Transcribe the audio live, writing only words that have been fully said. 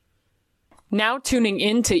Now tuning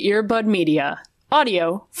in to Earbud Media.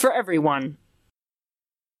 Audio for everyone.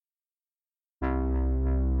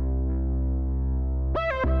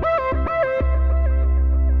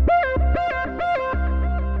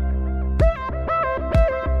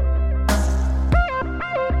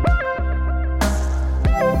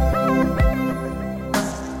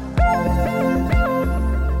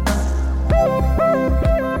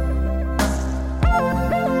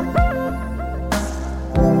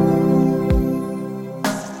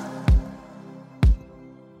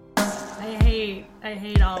 I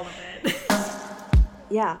hate all of it.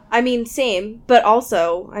 Yeah, I mean, same, but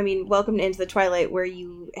also, I mean, welcome to Into the Twilight, where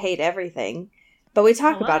you hate everything, but we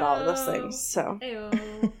talk about all of those things, so.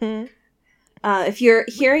 If you're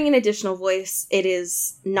hearing an additional voice, it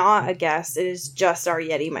is not a guest, it is just our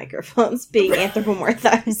Yeti microphones being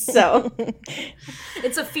anthropomorphized, so.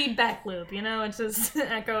 It's a feedback loop, you know, it's just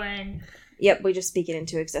echoing. Yep, we just speak it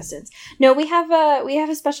into existence. No, we have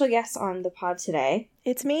a special guest on the pod today.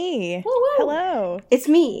 It's me. Woo-woo. Hello. It's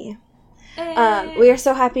me. Hey. We are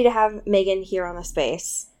so happy to have Megan here on the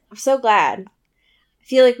space. I'm so glad. I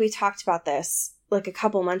feel like we talked about this like a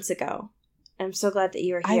couple months ago. I'm so glad that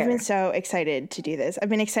you were here. I've been so excited to do this. I've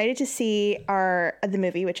been excited to see the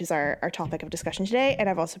movie, which is our topic of discussion today, and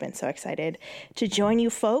I've also been so excited to join you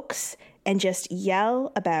folks and just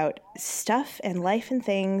yell about stuff and life and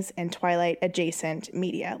things and Twilight adjacent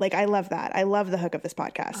media. Like, I love that. I love the hook of this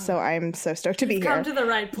podcast, so I'm so stoked to be here. Come to the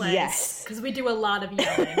right place. Yes. Because we do a lot of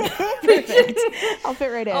yelling. Perfect. I'll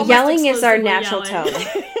fit right in. Almost Yelling is our natural yelling. tone.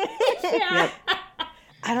 Yeah. Yep.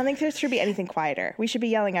 I don't think there should be anything quieter. We should be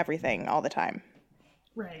yelling everything all the time.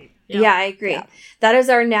 Right. Yeah, I agree. Yeah. That is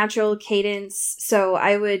our natural cadence. So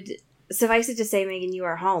I would suffice it to say, Megan, you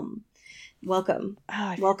are home. Welcome.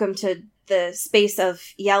 Oh, Welcome to the space of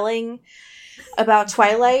yelling about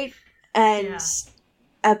Twilight and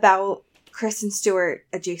about Kristen Stewart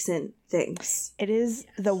adjacent things. it is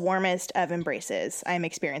the warmest of embraces I'm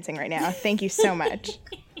experiencing right now. Thank you so much.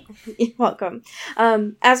 You're welcome.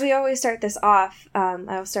 As we always start this off,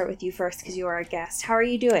 I'll start with you first because you are our guest. How are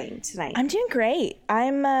you doing tonight? I'm doing great.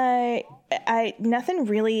 I'm nothing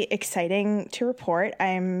really exciting to report.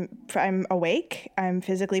 I'm awake. I'm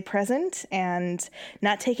physically present and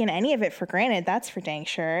not taking any of it for granted. That's for dang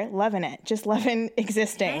sure. Loving it. Just loving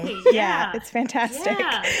existing. Hey, yeah, it's fantastic.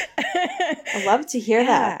 Yeah. I love to hear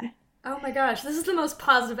that. Oh my gosh, this is the most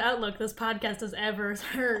positive outlook this podcast has ever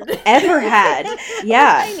heard. Ever had.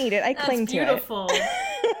 Yeah. I need it. I That's cling to beautiful.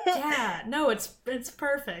 Yeah, no, it's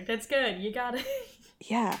perfect. It's good. You got it. it.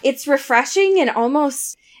 Yeah. It's refreshing and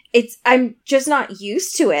almost I'm just not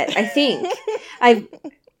used to it, I think.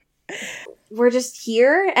 We're just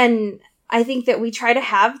here, and I think that we try to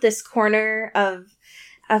have this corner of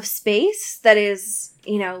space that is,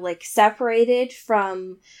 you know, like separated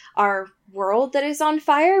from our world that is on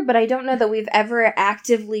fire, but I don't know that we've ever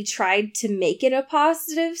actively tried to make it a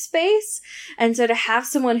positive space. And so to have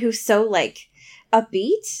someone who's so like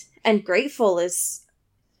upbeat and grateful is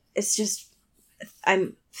just,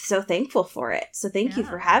 I'm so thankful for it. So thank you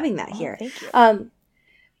for having that here. Thank you.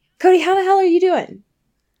 Cody, how the hell are you doing?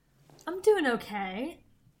 I'm doing okay.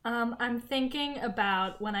 I'm thinking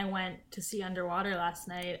about when I went to see Underwater last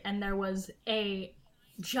night, and there was a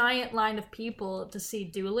giant line of people to see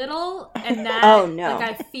Dolittle, and that Oh, no. like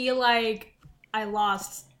I feel like I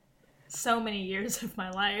lost so many years of my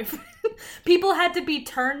life. People had to be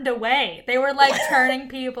turned away. They were like turning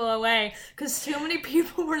people away because too many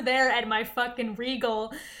people were there at my fucking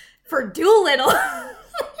Regal for Dolittle.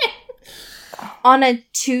 On a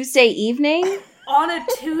Tuesday evening? On a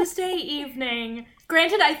Tuesday evening.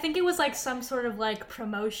 Granted, I think it was like some sort of like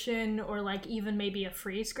promotion or like even maybe a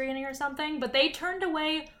free screening or something, but they turned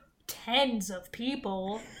away tens of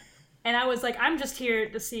people. And I was like, I'm just here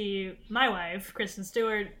to see my wife, Kristen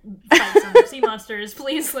Stewart, fight some sea monsters.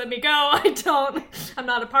 Please let me go. I'm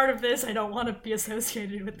not a part of this. I don't want to be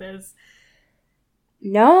associated with this.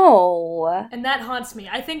 No. And that haunts me.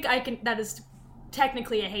 I think that is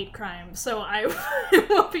technically a hate crime, so I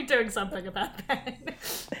will be doing something about that.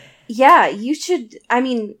 Yeah, you should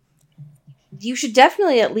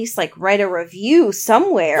definitely at least like write a review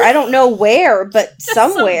somewhere. I don't know where, but Just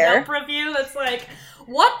somewhere. some Yelp review that's like,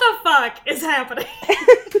 what the fuck is happening?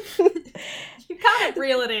 You gotta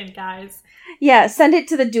reel it in, guys. Yeah, send it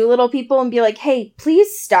to the Doolittle people and be like, hey,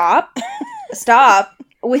 please stop. Stop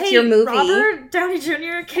with your movie. Robert Downey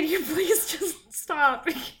Jr., can you please just stop?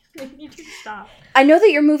 You need to stop. I know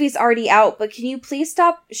that your movie's already out, but can you please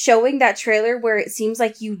stop showing that trailer where it seems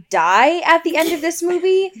like you die at the end of this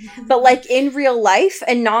movie, but like in real life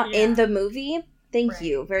and not in the movie? Thank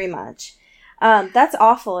you very much. That's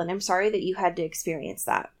awful, and I'm sorry that you had to experience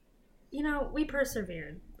that. we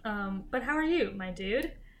persevered. But how are you, my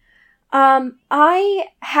dude? I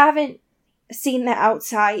haven't seen the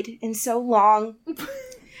outside in so long.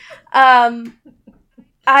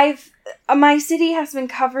 My city has been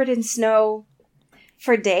covered in snow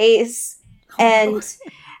for days, and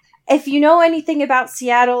if you know anything about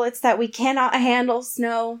Seattle, it's that we cannot handle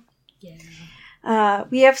snow. Yeah.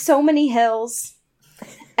 We have so many hills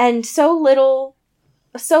and so little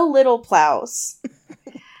plows.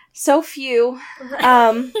 So few.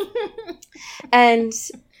 And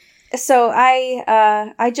so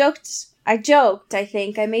I joked, I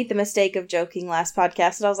think. I made the mistake of joking last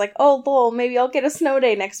podcast, and I was like, oh, lol, maybe I'll get a snow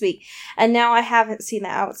day next week. And now I haven't seen the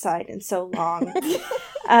outside in so long.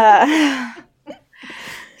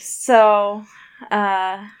 So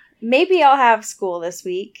maybe I'll have school this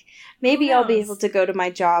week. Maybe I'll be able to go to my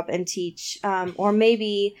job and teach. Or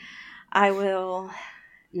maybe I will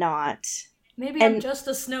not. Maybe I'm just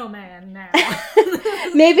a snowman now.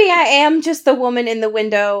 Maybe I am just the woman in the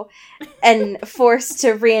window and forced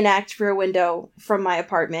to reenact Rear Window from my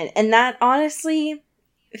apartment. And that honestly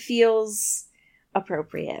feels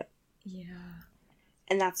appropriate. Yeah.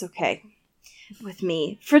 And that's okay with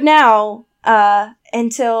me. For now,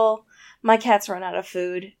 until my cats run out of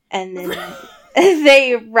food and then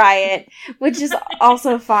they riot, which is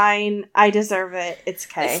also fine. I deserve it. It's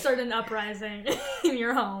okay. Start an uprising in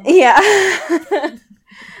your home. Yeah.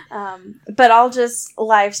 But I'll just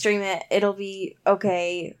live stream it. It'll be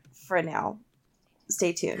okay for now.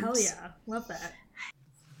 Stay tuned. Hell yeah. Love that.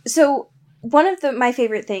 So one of my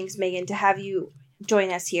favorite things, Megan, to have you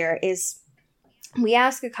join us here is we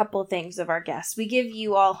ask a couple things of our guests. We give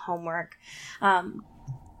you all homework,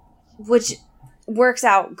 which works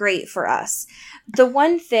out great for us. The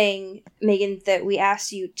one thing, Megan, that we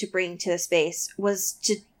asked you to bring to the space was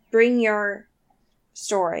to bring your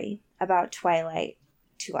story about Twilight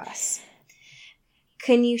to us.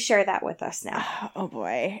 Can you share that with us now? Oh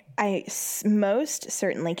boy, I most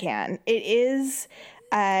certainly can. It is,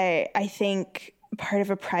 I think, part of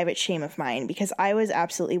a private shame of mine, because I was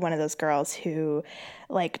absolutely one of those girls who,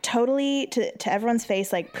 like, totally to everyone's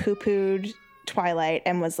face, like, poo-pooed Twilight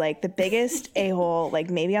and was like the biggest a-hole,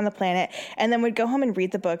 like, maybe on the planet, and then would go home and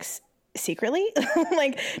read the books secretly.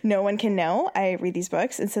 Like, no one can know I read these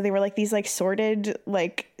books. And so they were like these, like, sordid,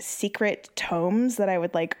 like, secret tomes that I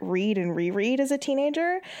would, like, read and reread as a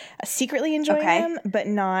teenager, secretly enjoying them, but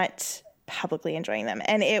not publicly enjoying them.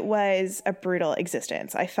 And it was a brutal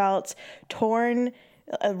existence. I felt torn,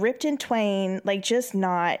 ripped in twain, like, just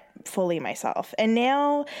not fully myself. And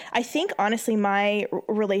now I think, honestly, my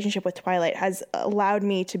relationship with Twilight has allowed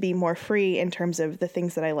me to be more free in terms of the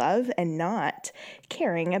things that I love and not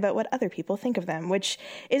caring about what other people think of them, which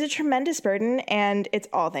is a tremendous burden. And it's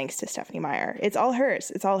all thanks to Stephenie Meyer. It's all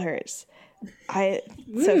hers. It's all hers.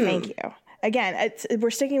 So thank you. Again, we're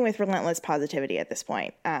sticking with relentless positivity at this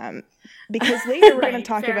point, because later we're going to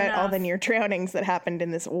talk about all the near drownings that happened in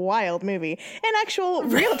this wild movie and actual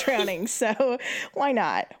real drownings. So why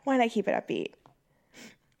not? Why not keep it upbeat?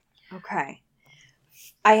 Okay.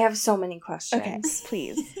 I have so many questions. Okay,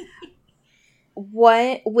 please.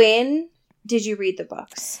 When did you read the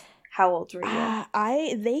books? How old were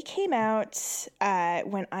you? They came out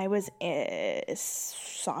when I was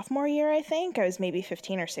sophomore year, I think. I was maybe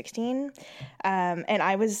 15 or 16. And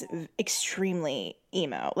I was extremely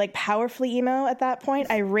emo, like powerfully emo at that point.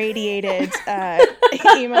 I radiated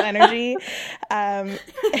emo energy.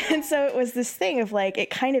 And so it was this thing of, like, it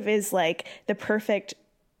kind of is like the perfect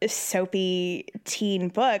soapy teen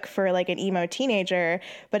book for, like, an emo teenager.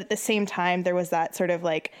 But at the same time, there was that sort of,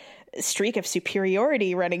 like, streak of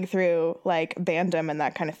superiority running through, like, fandom and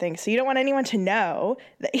that kind of thing. So you don't want anyone to know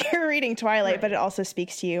that you're reading Twilight, right. But it also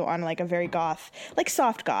speaks to you on, like, a very goth, like,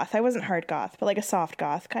 soft goth. I wasn't hard goth, but, like, a soft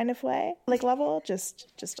goth kind of way, like, level. Just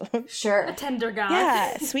sure, a tender goth.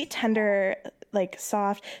 Yeah, sweet, tender, like,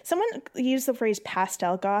 soft. Someone used the phrase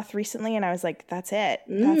pastel goth recently, and I was like, that's it.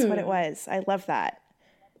 That's what it was. I love that.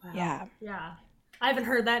 Wow. Yeah. I haven't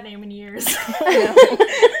heard that name in years.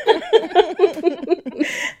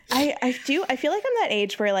 I feel like I'm that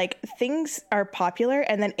age where, like, things are popular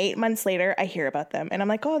and then 8 months later I hear about them and I'm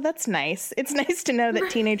like, oh, that's nice. It's nice to know that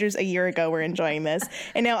teenagers a year ago were enjoying this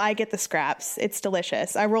and now I get the scraps. It's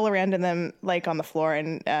delicious. I roll around in them, like, on the floor,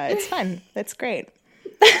 and it's fun. It's great.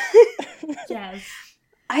 Yes.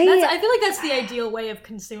 I feel like that's the ideal way of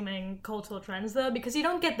consuming cultural trends, though, because you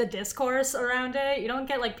don't get the discourse around it. You don't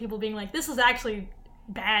get, like, people being like, this is actually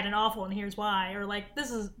bad and awful and here's why, or, like, this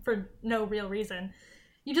is for no real reason.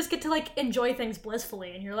 You just get to, like, enjoy things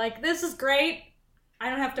blissfully, and you're like, this is great. I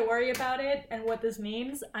don't have to worry about it and what this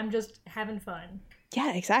means. I'm just having fun.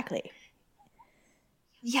 Yeah, exactly.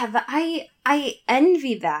 I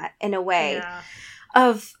envy that in a way Yeah.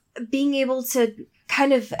 of being able to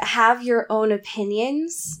kind of have your own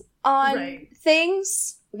opinions on Right.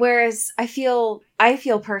 things, whereas I feel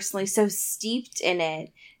personally so steeped in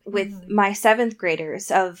it with my 7th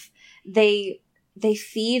graders of they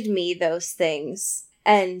feed me those things,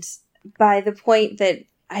 and by the point that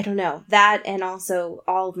I don't know, that and also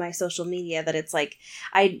all of my social media, that it's like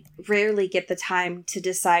I rarely get the time to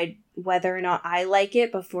decide whether or not I like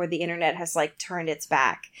it before the internet has like turned its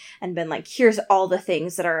back and been like, here's all the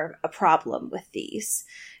things that are a problem with these,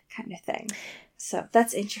 kind of thing. So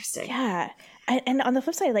that's interesting. Yeah. And on the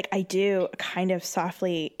flip side, like, I do kind of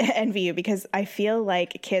softly envy you, because I feel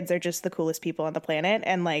like kids are just the coolest people on the planet,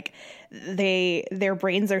 and like their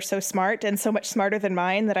brains are so smart and so much smarter than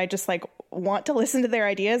mine that I just like want to listen to their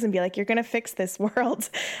ideas and be like, you're going to fix this world.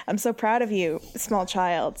 I'm so proud of you, small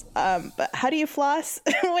child. But how do you floss?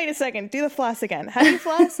 Wait a second. Do the floss again. How do you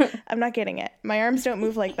floss? I'm not getting it. My arms don't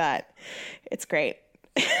move like that. It's great.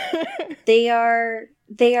 They are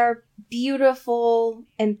beautiful,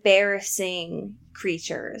 embarrassing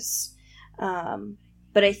creatures.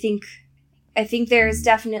 But I think there's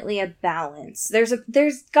definitely a balance. There's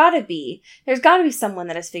gotta be someone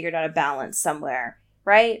that has figured out a balance somewhere,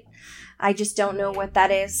 right? I just don't know what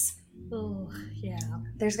that is. Oh, yeah.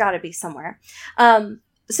 There's gotta be somewhere.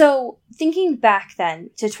 So thinking back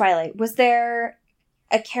then to Twilight, was there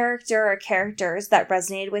a character or characters that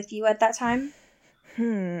resonated with you at that time?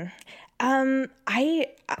 I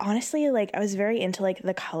honestly, like, I was very into like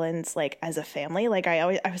the Cullens, like, as a family. Like, I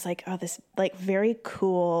was like, oh, this like very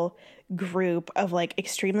cool group of like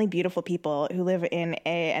extremely beautiful people who live in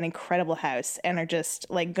an incredible house and are just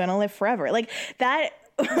like gonna live forever. Like that.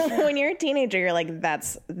 When you're a teenager, you're like,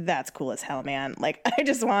 that's cool as hell, man. Like, I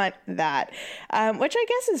just want that, which I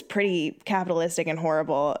guess is pretty capitalistic and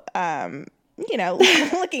horrible. You know,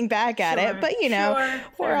 looking back at it, but you know,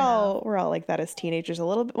 we're all like that as teenagers a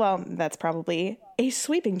little bit. Well, that's probably a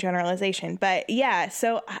sweeping generalization, but yeah.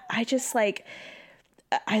 So I just like,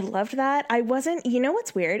 I loved that. I wasn't, you know,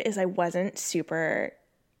 what's weird is I wasn't super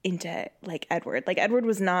into like Edward. Like, Edward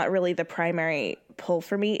was not really the primary pull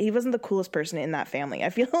for me. He wasn't the coolest person in that family. I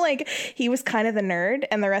feel like he was kind of the nerd,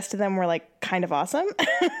 and the rest of them were like kind of awesome,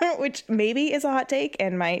 which maybe is a hot take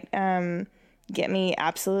and might get me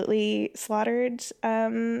absolutely slaughtered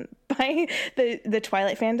by the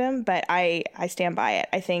Twilight fandom, but I stand by it.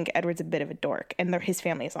 I think Edward's a bit of a dork, and his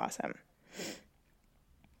family is awesome.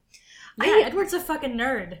 Yeah, Edward's a fucking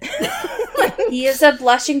nerd. He is a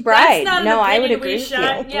blushing bride. No, I would agree with you.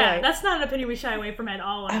 Yeah, that's not an opinion we shy away from at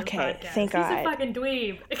all on this podcast. Thank God. He's a fucking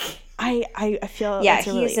dweeb. I feel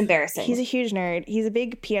he is embarrassing. He's a huge nerd. He's a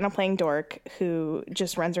big piano playing dork who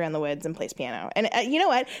just runs around the woods and plays piano. And you know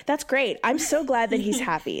what? That's great. I'm so glad that he's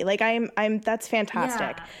happy. Like, I'm that's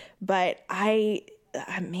fantastic. Yeah. But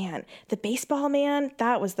man, the baseball man,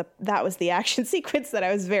 that was the action sequence that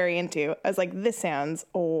I was very into. I was like, this sounds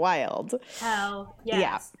wild. Hell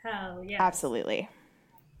yes. Yeah. Hell yes. Absolutely.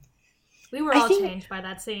 We were all changed by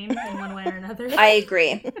that scene in one way or another. I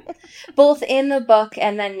agree. Both in the book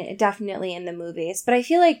and then definitely in the movies. But I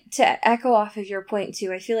feel like, to echo off of your point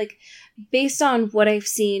too, I feel like based on what I've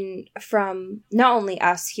seen from not only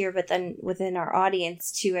us here, but then within our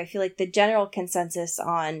audience too, I feel like the general consensus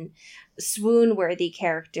on swoon-worthy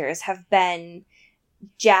characters have been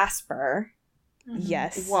Jasper.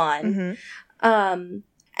 Yes. One. Mm-hmm.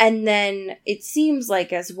 And then it seems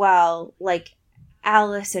like as well, like,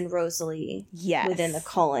 Alice and Rosalie within the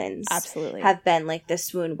Cullens absolutely have been like the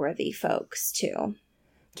swoon-worthy folks too.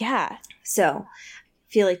 Yeah. So I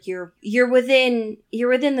feel like you're within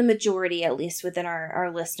the majority, at least within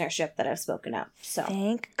our listenership that have spoken up. So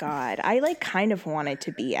thank God. I like kind of wanted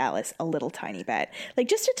to be Alice a little tiny bit. Like,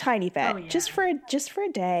 just a tiny bit. Oh, yeah. Just for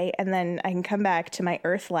a day, and then I can come back to my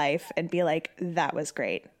Earth life and be like, that was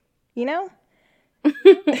great. You know?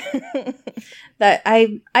 That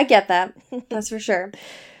I get that. That's for sure.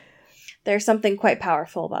 There's something quite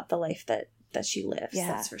powerful about the life that she lives. Yeah,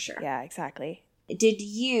 that's for sure. Yeah, exactly. Did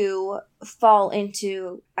you fall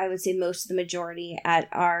into, I would say, most of the majority at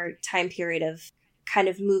our time period of kind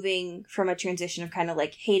of moving from a transition of kind of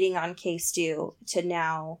like hating on K-Stu to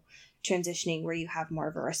now transitioning where you have more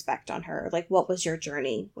of a respect on her? Like, what was your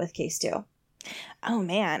journey with K-Stu? Oh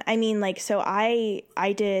man, I mean, like, so I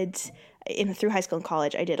did through high school and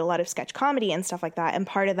college, I did a lot of sketch comedy and stuff like that. And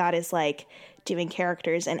part of that is like doing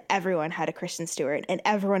characters, and everyone had a Kristen Stewart, and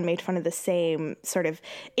everyone made fun of the same sort of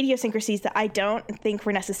idiosyncrasies that I don't think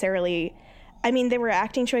were necessarily, I mean, they were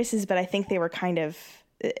acting choices, but I think they were kind of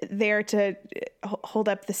there to hold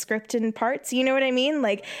up the script in parts. You know what I mean?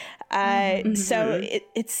 Like, so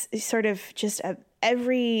it's sort of just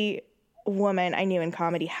every woman I knew in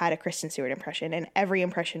comedy had a Kristen Stewart impression, and every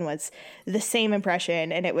impression was the same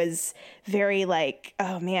impression, and it was very like,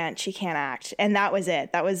 oh man, she can't act, and that was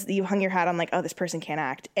it. That was, you hung your hat on like, oh, this person can't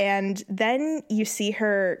act. And then you see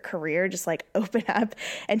her career just like open up,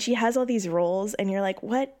 and she has all these roles, and you're like,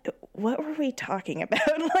 what were we talking about?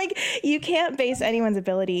 Like, you can't base anyone's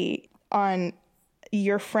ability on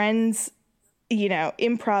your friend's, you know,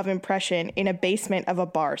 improv impression in a basement of a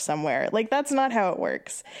bar somewhere. Like, that's not how it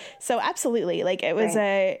works. So absolutely, like, it was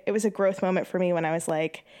a growth moment for me when I was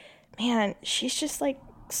like, man, she's just like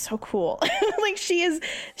so cool. Like, she's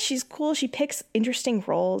cool. She picks interesting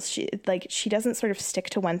roles. She doesn't sort of stick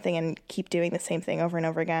to one thing and keep doing the same thing over and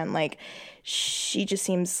over again. Like, she just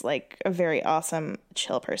seems like a very awesome,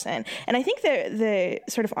 chill person. And I think the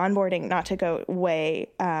sort of onboarding, not to go way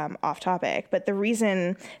off topic, but the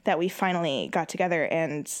reason that we finally got together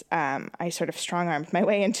and I sort of strong-armed my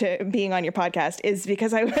way into being on your podcast is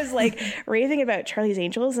because I was like raving about Charlie's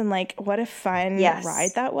Angels and like what a fun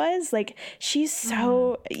ride that was. Like, she's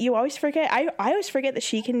so, you always forget, I always forget that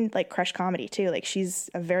she can like crush comedy too. Like, she's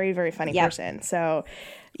a very, very funny person. So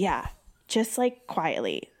yeah. Just like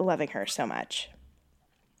quietly loving her so much.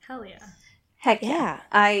 Hell yeah. Heck yeah.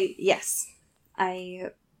 I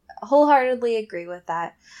wholeheartedly agree with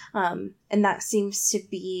that. And that seems to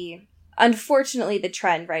be, unfortunately, the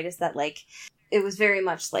trend, right? Is that like, it was very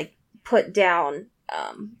much like put down,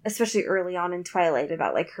 especially early on in Twilight,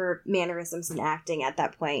 about like her mannerisms and acting at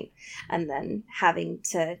that point, and then having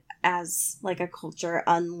to, as like a culture,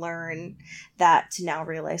 unlearn that to now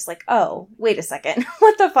realize like, oh, wait a second,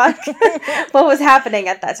 what the fuck? What was happening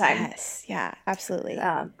at that time? Yes, yeah, absolutely.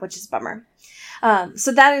 Which is a bummer.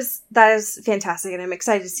 So that is fantastic, and I'm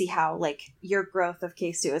excited to see how like your growth of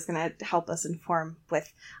K-Stu is going to help us inform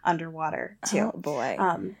with Underwater too. Oh boy.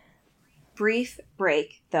 Brief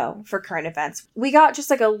break though for current events. We got just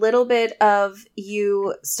like a little bit of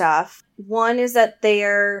You stuff. One is that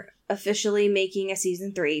they're officially making a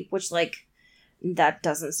season 3, which like that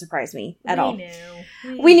doesn't surprise me at all.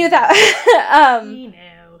 We knew that. We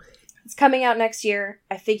knew. It's coming out next year.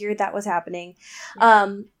 I figured that was happening.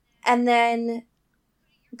 And then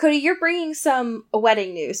Cody, you're bringing some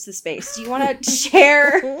wedding news to space. Do you want to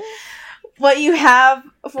share what you have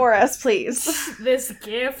for us, please? This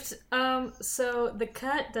gift. So The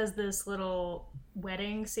Cut does this little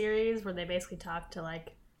wedding series where they basically talk to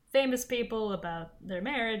like famous people about their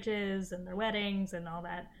marriages and their weddings and all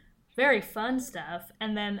that very fun stuff.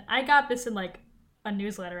 And then I got this in like a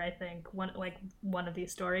newsletter, I think, one of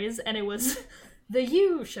these stories, and it was the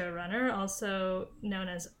You showrunner, also known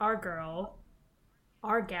as our gal,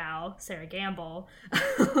 Sarah Gamble.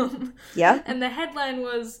 Yeah. And the headline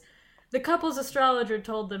was, "The couple's astrologer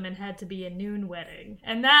told them it had to be a noon wedding."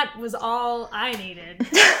 And that was all I needed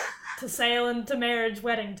to sail into marriage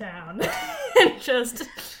wedding town and just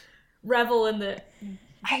revel in the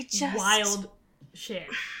wild shit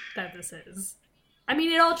that this is. I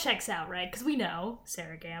mean, it all checks out, right? Because we know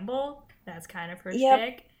Sarah Gamble, that's kind of her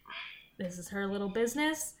shtick. This is her little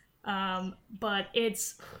business. But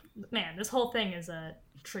it's, man, this whole thing is a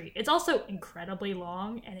treat. It's also incredibly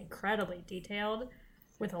long and incredibly detailed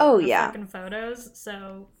with a lot of fucking photos,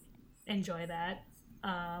 so enjoy that.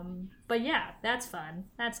 But yeah, that's fun.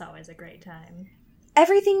 That's always a great time.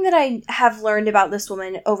 Everything that I have learned about this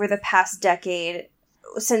woman over the past decade,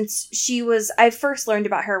 since I first learned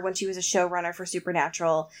about her when she was a showrunner for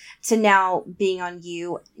Supernatural, to now being on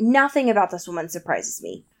You, nothing about this woman surprises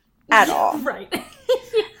me at all. Right.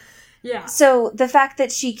 Yeah. So the fact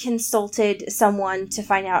that she consulted someone to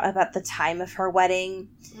find out about the time of her wedding,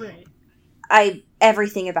 right.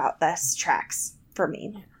 Everything about this tracks for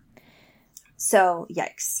me. Yeah. So,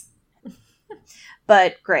 yikes.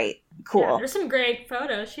 But great. Cool. Yeah, there's some great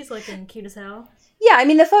photos. She's looking cute as hell. Yeah, I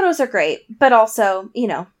mean, the photos are great, but also, you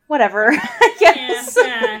know, whatever, I guess.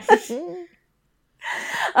 Yeah.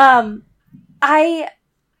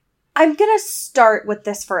 I'm gonna start with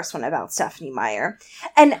this first one about Stephenie Meyer.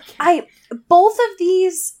 And both of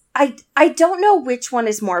these, I don't know which one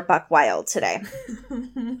is more buck wild today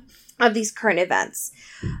of these current events.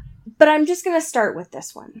 But I'm just gonna start with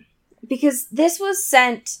this one. Because this was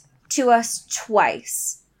sent to us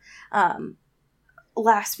twice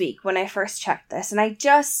last week when I first checked this. And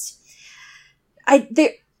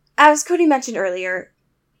as Cody mentioned earlier,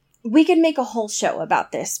 we could make a whole show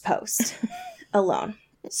about this post alone.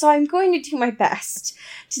 So I'm going to do my best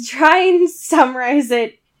to try and summarize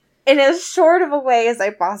it in as short of a way as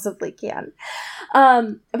I possibly can.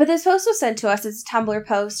 But this post was sent to us. It's a Tumblr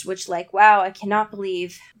post, which like, wow, I cannot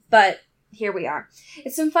believe. But here we are.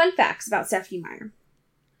 It's some fun facts about Stephenie Meyer.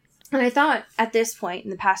 And I thought at this point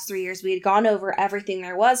in the past 3 years, we had gone over everything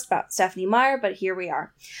there was about Stephenie Meyer, but here we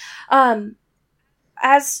are.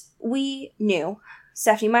 As we knew,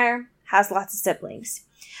 Stephenie Meyer has lots of siblings.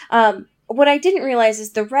 What I didn't realize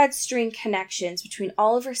is the red string connections between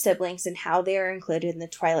all of her siblings and how they are included in the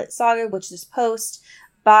Twilight Saga, which this post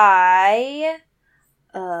by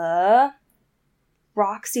Roxy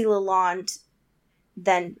Lalonde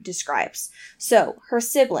then describes. So, her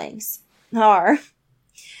siblings are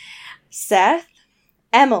Seth,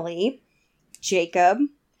 Emily, Jacob,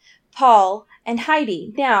 Paul, and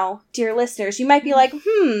Heidi. Now, dear listeners, you might be like,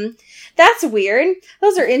 that's weird.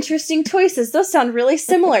 Those are interesting choices. Those sound really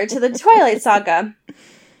similar to the Twilight Saga.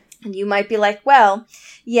 And you might be like, well,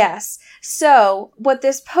 yes. So, what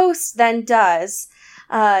this post then does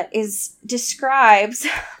is describes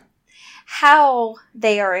how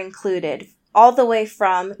they are included, all the way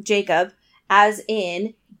from Jacob, as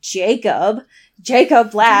in Jacob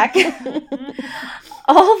Black,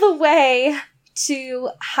 all the way to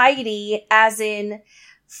Heidi, as in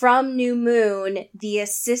from New Moon, the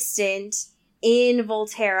assistant in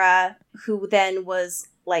Volterra, who then was,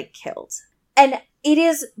 like, killed. And it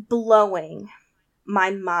is blowing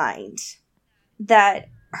my mind that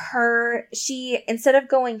she, instead of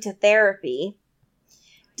going to therapy,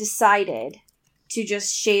 decided to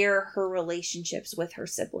just share her relationships with her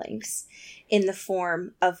siblings in the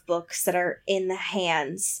form of books that are in the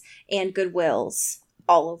hands and Goodwills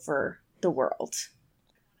all over the world.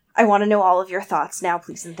 I want to know all of your thoughts now,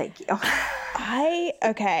 please and thank you. I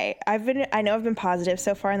know I've been positive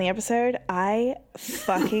so far in the episode. I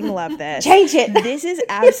fucking love this. Change it. This is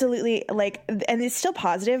absolutely, like, and it's still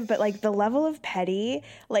positive, but, like, the level of petty,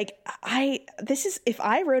 like, if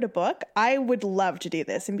I wrote a book, I would love to do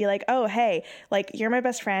this and be like, oh, hey, like, you're my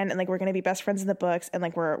best friend, and, like, we're going to be best friends in the books, and,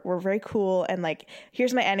 like, we're very cool, and, like,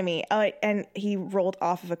 here's my enemy. Oh, and he rolled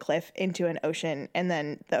off of a cliff into an ocean, and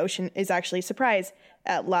then the ocean is actually, surprise,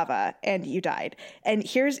 lava, and you died. And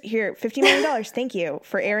here, $50 million. Thank you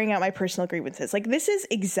for airing out my personal grievances. Like, this is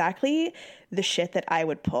exactly the shit that I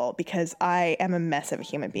would pull, because I am a mess of a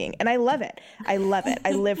human being, and I love it. I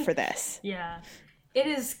live for this. Yeah. It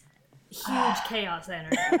is huge chaos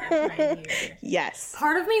energy right here. Yes.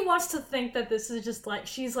 Part of me wants to think that this is just like,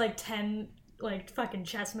 she's like 10 like fucking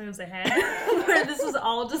chess moves ahead, where this is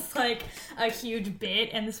all just like a huge bit,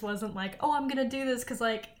 and this wasn't like, oh, I'm gonna do this because,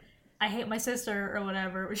 like, I hate my sister or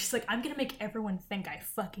whatever. Where she's like, I'm gonna make everyone think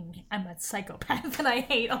I'm a psychopath and I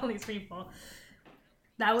hate all these people.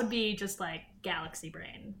 That would be just like galaxy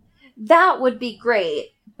brain. That would be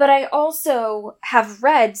great. But I also have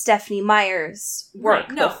read Stephenie Meyer's work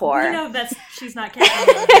before. We know she's not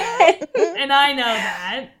capable of that. And I know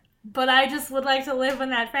that. But I just would like to live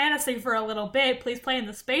in that fantasy for a little bit. Please play in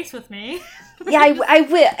the space with me. Yeah, I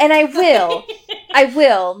will. And I will. I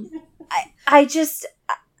will. I'm just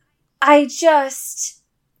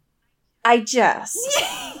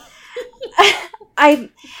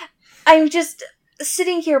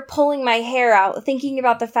sitting here pulling my hair out, thinking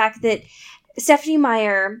about the fact that Stephenie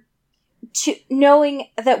Meyer, knowing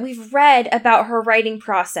that we've read about her writing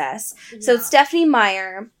process. Yeah. So it's Stephenie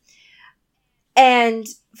Meyer and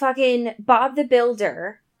fucking Bob the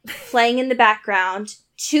Builder playing in the background,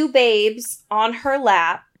 two babes on her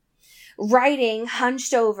lap, writing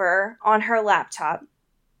hunched over on her laptop.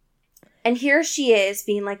 And here she is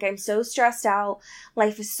being like, I'm so stressed out.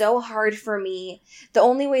 Life is so hard for me. The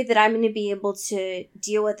only way that I'm going to be able to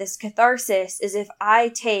deal with this catharsis is if I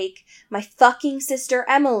take my fucking sister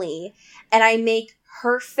Emily and I make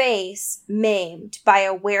her face maimed by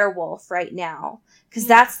a werewolf right now. Because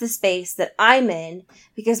that's the space that I'm in.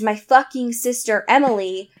 Because my fucking sister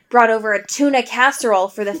Emily brought over a tuna casserole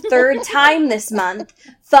for the third time this month.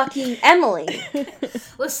 Fucking Emily.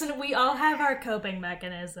 Listen, we all have our coping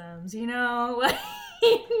mechanisms, you know?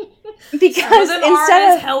 Because some of them aren't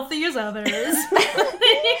as healthy as others.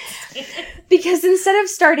 Because instead of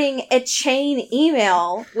starting a chain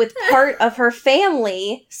email with part of her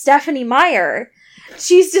family, Stephenie Meyer,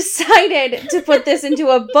 she's decided to put this into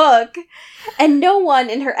a book, and no one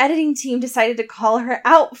in her editing team decided to call her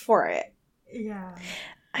out for it. Yeah.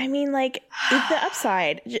 I mean, like, the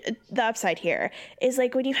upside here is,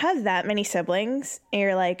 like, when you have that many siblings and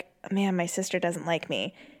you're like, man, my sister doesn't like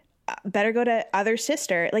me, better go to other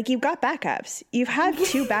sister. Like, you've got backups. You have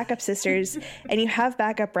two backup sisters and you have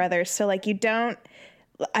backup brothers. So, like, you don't,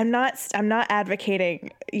 I'm not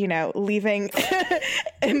advocating, you know, leaving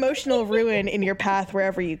emotional ruin in your path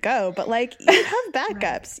wherever you go. But, like, you have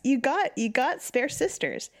backups. You got spare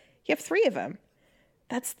sisters. You have 3 of them.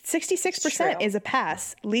 That's 66% True. is a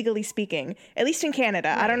pass, legally speaking. At least in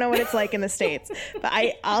Canada. I don't know what it's like in the States, but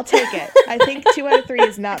I'll take it. I think 2 out of 3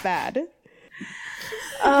 is not bad. Your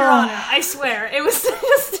Honor, I swear, it was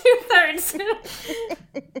just 2/3.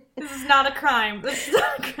 This is not a crime. This is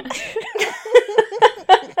not a crime.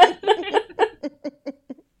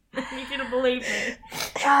 I need you to believe me.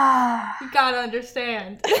 You gotta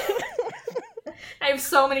understand. I have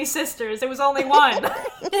so many sisters. It was only one.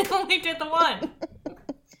 I only did the one.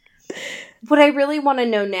 What I really want to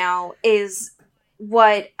know now is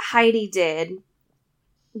what Heidi did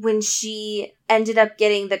when she ended up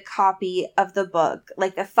getting the copy of the book,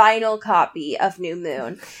 like the final copy of New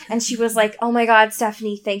Moon. And she was like, oh my God,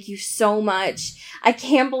 Stephanie, thank you so much. I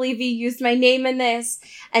can't believe you used my name in this.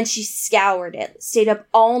 And she scoured it, stayed up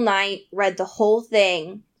all night, read the whole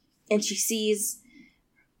thing, and she sees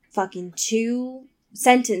fucking 2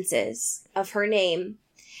 sentences of her name.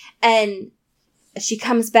 And she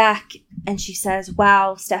comes back and she says,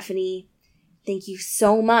 wow, Stephanie, thank you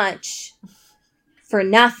so much for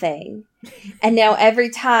nothing. And now every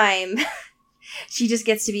time she just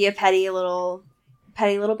gets to be a petty little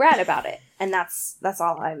brat about it. And that's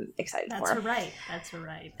all I'm excited for. That's her right. That's her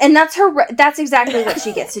right. And that's exactly what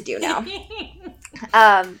she gets to do now.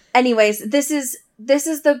 Anyways, this is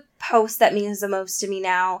the post that means the most to me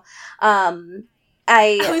now.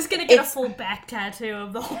 I was gonna get a full back tattoo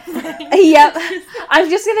of the whole thing. Yep. I'm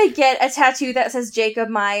just gonna get a tattoo that says Jacob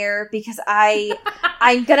Meyer because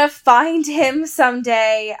I'm gonna find him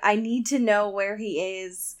someday. I need to know where he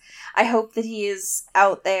is. I hope that he is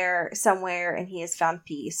out there somewhere and he has found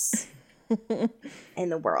peace in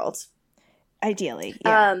the world. Ideally,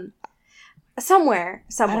 yeah. Somewhere.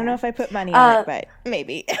 I don't know if I put money on it, but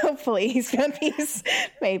maybe. Hopefully he's found peace.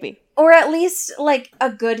 Maybe. Or at least, like, a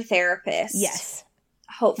good therapist. Yes.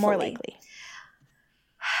 Hopefully. More likely.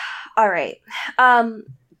 All right.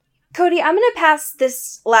 Cody, I'm going to pass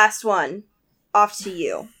this last one off to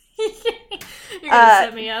you. You're gonna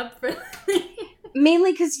set me up for...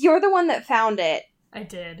 Mainly because you're the one that found it. I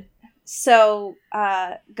did. So,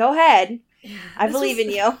 go ahead. I believe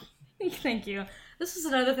in you. Thank you. This is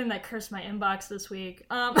another thing that cursed my inbox this week.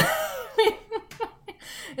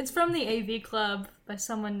 It's from the AV Club by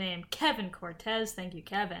someone named Kevin Cortez. Thank you,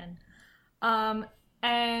 Kevin. And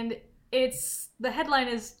the headline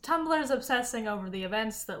is Tumblr's obsessing over the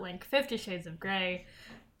events that link 50 Shades of Grey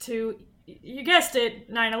to, you guessed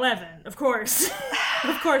it, 9/11. Of course.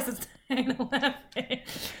 Of course it's 9/11.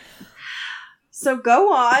 So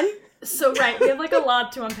go on. So, right, we have like a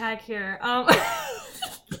lot to unpack here.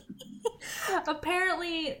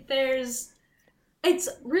 Apparently it's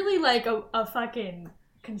really like a fucking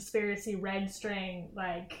conspiracy red string,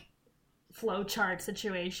 like, flowchart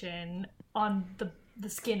situation on the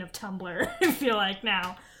skin of Tumblr, I feel like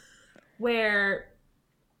now, where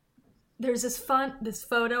there's this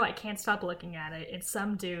photo, I can't stop looking at it. It's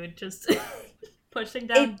some dude just pushing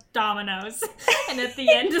down dominoes, and at the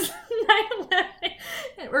end is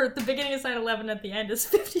 9/11, or at the beginning is 9/11, at the end is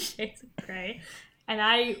 50 Shades of Grey.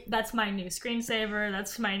 And that's my new screensaver.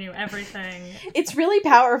 That's my new everything. It's really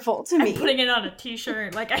powerful to me. I'm putting it on a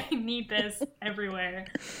t-shirt. Like, I need this everywhere.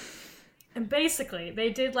 And basically, they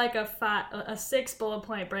did like a 6 bullet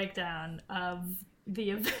point breakdown of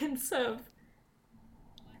the events of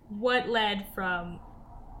what led from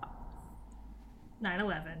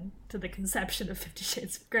 9/11 to the conception of 50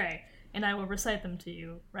 Shades of Grey. And I will recite them to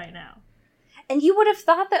you right now. And you would have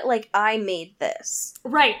thought that, like, I made this.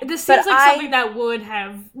 Right. This seems like something that would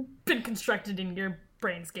have been constructed in your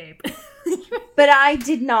brainscape. But I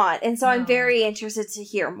did not, and so No. I'm very interested to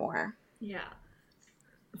hear more. Yeah.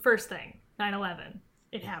 First thing, 9/11.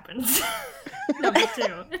 It happens. Number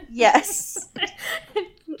 2. Yes.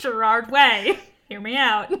 Gerard Way. Hear me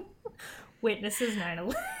out. Witnesses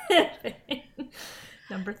 9/11.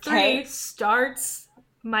 Number 3, Okay. starts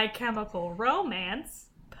My Chemical Romance.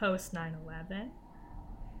 Post 9/11.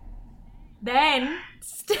 Then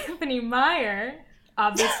Stephanie Meyer,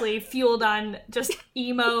 obviously fueled on just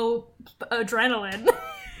emo adrenaline,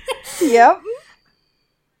 Yep.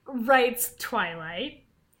 writes Twilight.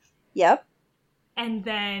 Yep. And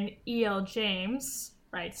then E.L. James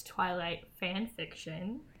writes Twilight fan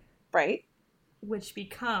fiction, Right. which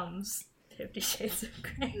becomes 50 Shades of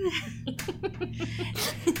Grey.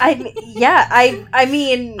 I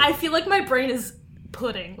mean, I feel like my brain is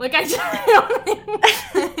pudding. Like, I've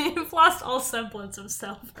lost all semblance of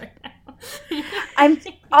self right now.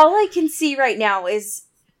 all I can see right now is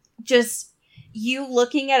just you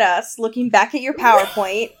looking at us, looking back at your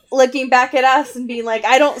PowerPoint, looking back at us and being like,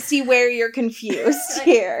 I don't see where you're confused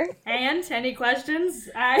here. And any questions?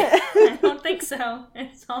 I don't think so.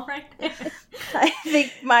 It's all right there. I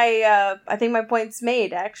think my point's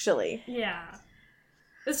made, actually. Yeah.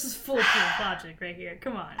 This is foolproof logic right here.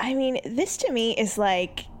 Come on. I mean, this to me is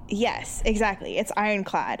like, yes, exactly. It's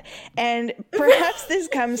ironclad. And perhaps this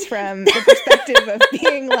comes from the perspective of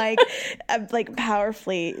being like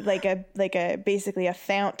powerfully, like a basically a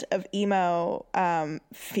fount of emo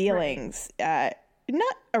feelings. Right.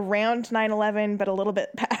 Not around 9/11, but a little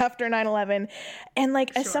bit after 9/11. And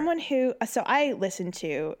like, as someone who, so I listened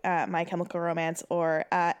to My Chemical Romance, or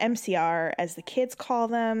MCR as the kids call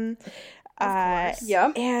them.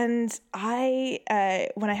 Yeah. And I,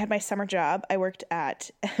 when I had my summer job, I worked at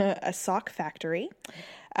a sock factory,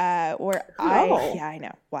 where I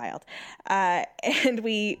know, wild. And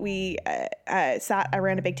we sat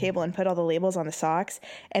around a big table and put all the labels on the socks,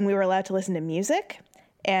 and we were allowed to listen to music.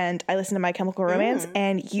 And I listened to My Chemical Romance,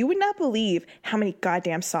 and you would not believe how many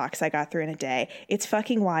goddamn socks I got through in a day. It's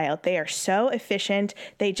fucking wild. They are so efficient.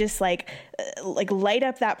 They just like light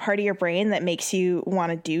up that part of your brain that makes you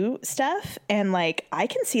want to do stuff. And like, I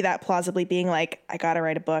can see that plausibly being like, I gotta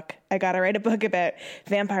write a book. I gotta write a book about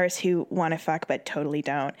vampires who want to fuck but totally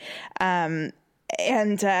don't. And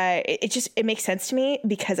it makes sense to me,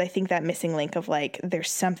 because I think that missing link of like,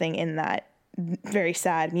 there's something in that very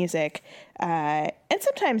sad music, and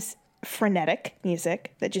sometimes frenetic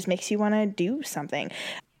music that just makes you want to do something.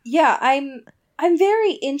 Yeah, I'm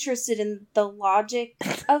very interested in the logic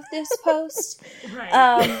of this post.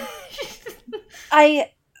 Right.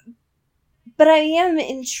 But I am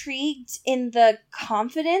intrigued in the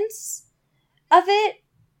confidence of it.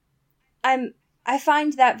 I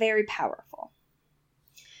find that very powerful.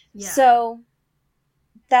 Yeah. So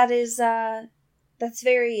that is that's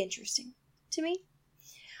very interesting to me.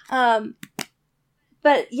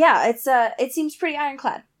 But yeah, it seems pretty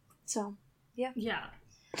ironclad. So yeah. Yeah.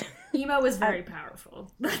 Emo is very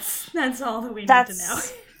powerful. That's all that we need to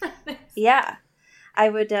know. Yeah. I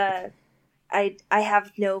would I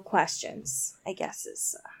have no questions, I guess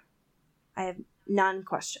I have none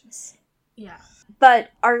questions. Yeah. But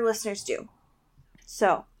our listeners do.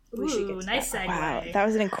 So we should get to nice that. segue. Wow, that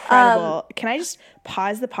was an incredible. Can I just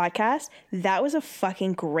pause the podcast? That was a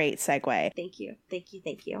fucking great segue. Thank you.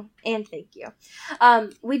 And thank you.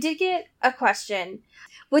 We did get a question.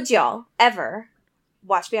 Would y'all ever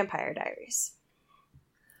watch Vampire Diaries?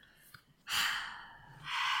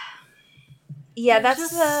 Yeah, that's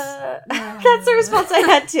the response I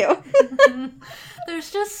had too.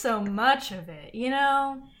 There's just so much of it, you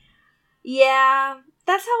know? Yeah,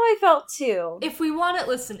 that's how I felt too. If we want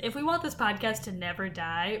this podcast to never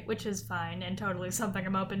die, which is fine and totally something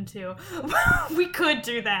I'm open to, we could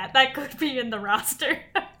do that. That could be in the roster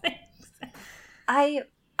of things.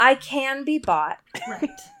 I can be bought. Right,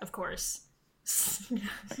 of course.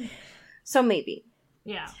 So maybe.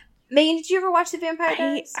 Yeah. Megan, did you ever watch The Vampire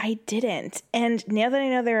Diaries? I didn't. And now that I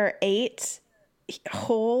know there are 8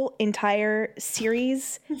 whole entire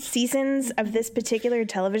seasons of this particular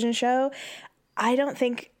television show, I don't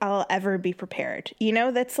think I'll ever be prepared. You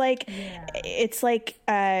know, that's like, it's like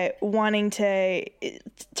wanting to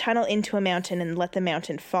tunnel into a mountain and let the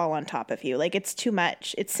mountain fall on top of you. Like, it's too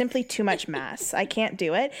much. It's simply too much mass. I can't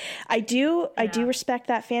do it. I do respect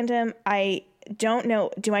that fandom. I don't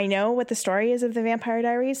know. Do I know what the story is of the Vampire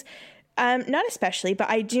Diaries? Not especially, but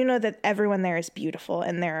I do know that everyone there is beautiful,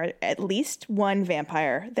 and there are at least one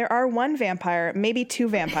vampire. There are one vampire, maybe 2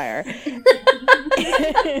 vampire.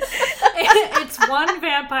 It's one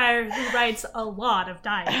vampire who writes a lot of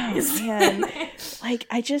diaries. Oh, man. Like,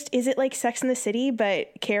 is it like Sex in the City, but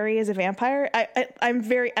Carrie is a vampire? I'm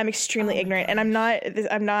extremely ignorant, and I'm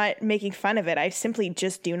not making fun of it. I simply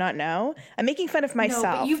just do not know. I'm making fun of myself.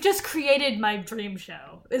 No, but you've just created my dream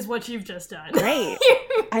show, is what you've just done. Great.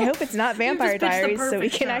 I hope it's not Vampire Diaries, so we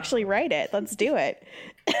can actually write it. Let's do it.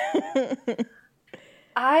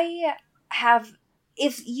 I have,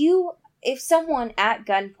 if someone at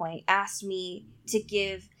gunpoint asked me to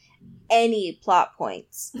give any plot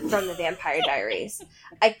points from the Vampire Diaries,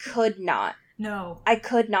 I could not. No. I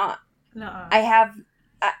could not. Nuh-uh.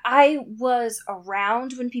 I was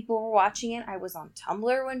around when people were watching it. I was on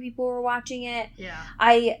Tumblr when people were watching it. Yeah.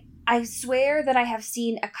 I swear that I have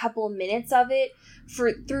seen a couple minutes of it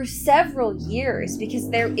through several years, because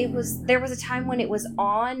there was a time when it was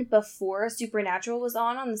on before Supernatural was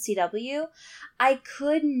on the CW. I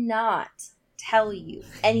could not tell you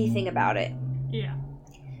anything about it. Yeah.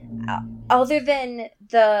 Other than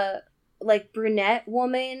the like brunette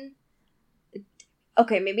woman.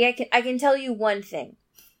 Okay, maybe I can tell you one thing.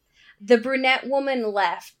 the brunette woman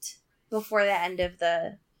left before the end of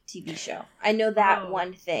the TV show. I know that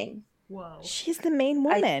one thing. Whoa. She's the main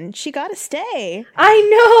woman. She gotta stay. I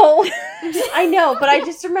know, but I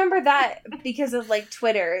just remember that because of, like,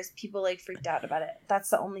 Twitter, as people, like, freaked out about it. That's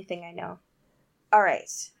the only thing I know. All right.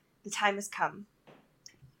 The time has come.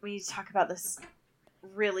 We need to talk about this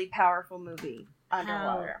really powerful movie,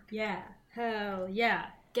 Underwater. Hell yeah.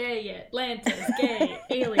 Gay Atlantis, gay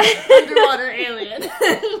alien, underwater alien.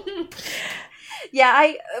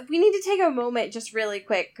 Yeah, we need to take a moment just really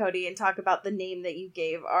quick, Cody, and talk about the name that you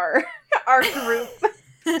gave our group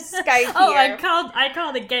Skype here. Oh, I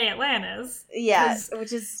called it Gay Atlantis. Yeah,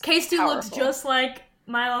 which is Casey powerful. looks just like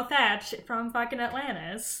Milo Thatch from fucking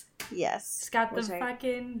Atlantis. Yes. He's got the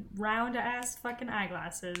fucking round ass fucking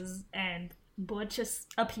eyeglasses and butch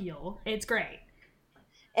appeal. It's great.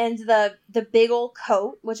 And the big old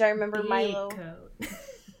coat, which I remember Milo. Coat.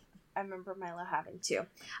 I remember Milo having too.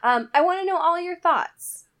 I want to know all your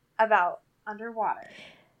thoughts about Underwater.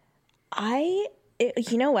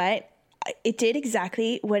 You know what? It did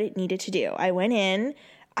exactly what it needed to do. I went in,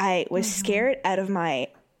 I was scared out of my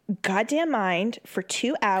goddamn mind for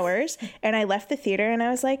 2 hours, and I left the theater and I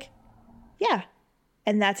was like, yeah.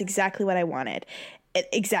 And that's exactly what I wanted.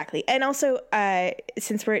 Exactly. And also,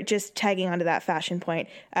 since we're just tagging onto that fashion point,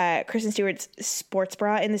 Kristen Stewart's sports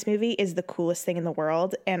bra in this movie is the coolest thing in the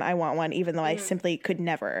world, and I want one, even though I simply could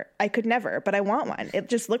never, but I want one. It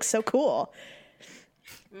just looks so cool.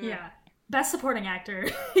 Yeah. Best supporting actor,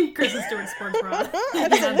 Kristen Stewart sports bra.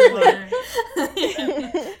 Absolutely.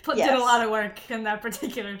 Did a lot of work in that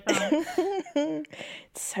particular film.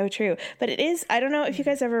 It's so true. But it is, I don't know if you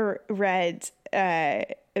guys ever read,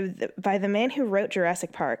 by the man who wrote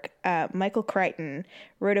Jurassic Park, Michael Crichton,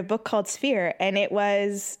 wrote a book called Sphere, and it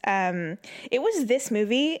was this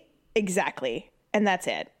movie exactly. And that's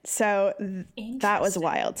it. So that was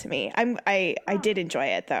wild to me. I did enjoy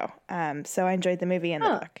it though. So I enjoyed the movie and the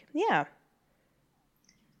book. Yeah.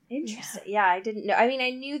 Interesting. Yeah, I didn't know. I mean, I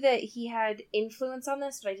knew that he had influence on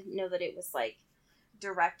this, but I didn't know that it was, like,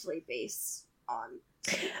 directly based on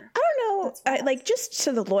Sphere. I don't know. Like, just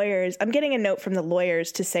to the lawyers, I'm getting a note from the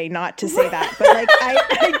lawyers to say not to say that. But, like,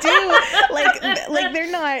 I do, like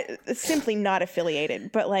they're not, simply not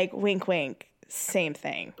affiliated. But, like, wink, wink, same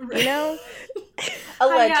thing. You know?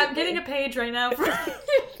 Allegedly. I'm getting a page right now for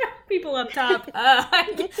people up top.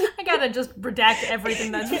 I gotta just redact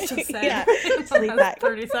everything that you just said. Yeah, leave that.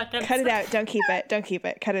 30 seconds. Cut it out. Don't keep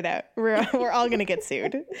it. Cut it out. We're all gonna get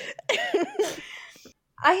sued.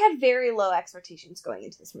 I had very low expectations going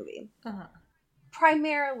into this movie. Uh-huh.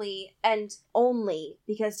 Primarily and only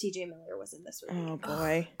because T.J. Miller was in this movie. Oh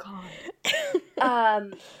boy.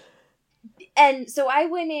 God. And so I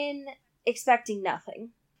went in expecting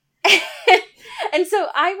nothing. And so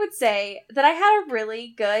I would say that I had a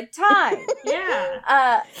really good time.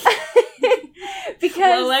 Yeah.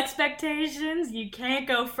 Because low expectations, you can't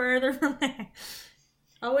go further from there.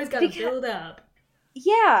 Always gotta build up.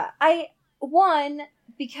 Yeah.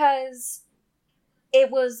 Because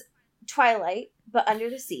it was Twilight, but under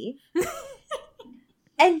the sea.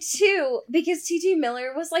 And 2, because T.J.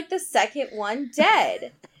 Miller was, like, the second one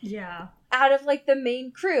dead. Yeah. Out of, like, the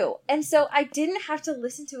main crew. And so I didn't have to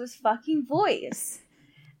listen to his fucking voice.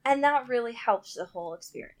 And that really helped the whole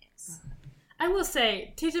experience. I will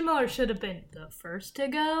say, T.J. Miller should have been the first to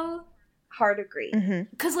go. Hard agree.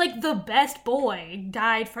 Because, like, the best boy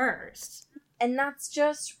died first. And that's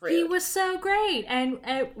just rude. He was so great. And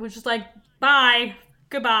it was just like, bye.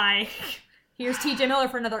 Goodbye. Here's T.J. Miller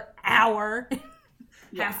for another hour.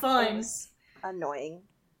 Have fun. It was annoying.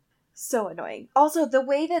 So annoying. Also, the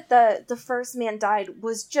way that the first man died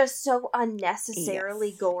was just so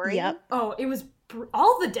unnecessarily gory. Yep. Oh, it was...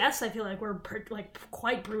 all the deaths, I feel like, were, like,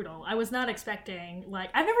 quite brutal. I was not expecting... like,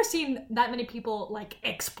 I've never seen that many people, like,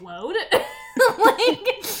 explode.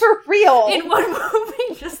 Like... For real. In one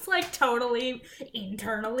movie. Just, like, totally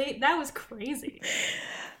internally. That was crazy.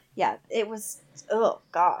 Yeah, it was... oh,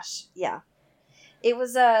 gosh. Yeah. It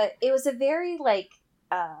was a very, like...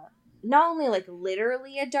 not only, like,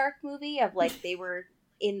 literally a dark movie of, like, they were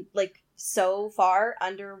in, like, so far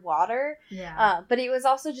underwater. Yeah. But it was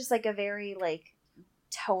also just, like, a very, like,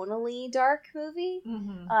 tonally dark movie.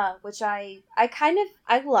 Which I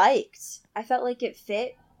liked. I felt like it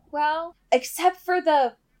fit well. Except for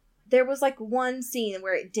there was, like, one scene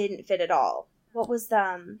where it didn't fit at all. What was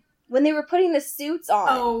when they were putting the suits on.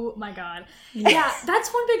 Oh, my God. Yeah,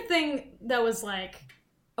 that's one big thing that was, like...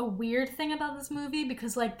 a weird thing about this movie,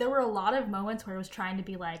 because, like, there were a lot of moments where it was trying to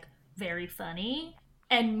be, like, very funny,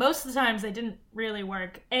 and most of the times they didn't really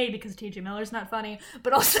work, A, because T.J. Miller's not funny,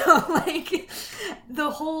 but also, like, the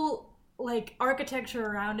whole, like architecture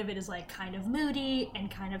around of it is like kind of moody and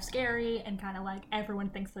kind of scary and kind of like everyone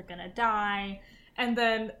thinks they're gonna die, and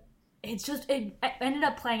then it ended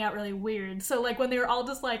up playing out really weird. So like when they were all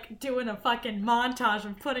just like doing a fucking montage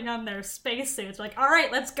of putting on their spacesuits, like, all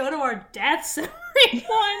right, let's go to our deaths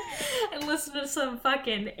everyone and listen to some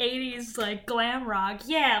fucking 80s like glam rock.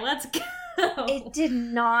 Yeah, let's go. It did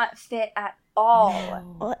not fit at all.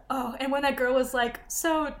 No. Oh, and when that girl was like,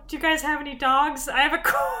 so do you guys have any dogs? I have a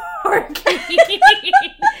corgi.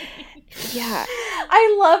 Yeah.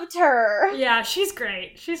 I loved her. Yeah, she's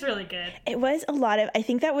great. She's really good. It was a lot of, I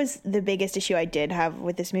think that was the biggest issue I did have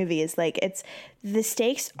with this movie is like, the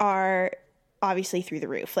stakes are obviously through the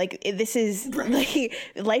roof. Like this is like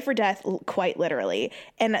life or death, quite literally.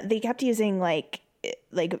 And they kept using like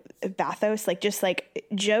bathos, like just like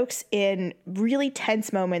jokes in really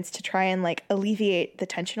tense moments to try and like alleviate the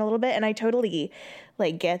tension a little bit. And I totally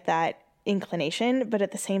like get that inclination, but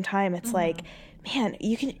at the same time, it's like, man,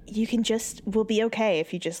 you can just, we'll be okay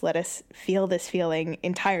if you just let us feel this feeling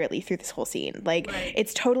entirely through this whole scene. Like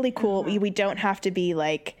it's totally cool. We don't have to be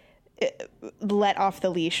like let off the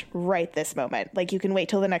leash right this moment. Like you can wait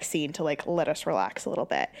till the next scene to like let us relax a little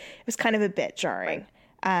bit. It was kind of a bit jarring.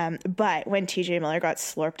 But when TJ Miller got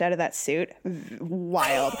slurped out of that suit,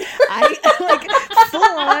 wild. I like full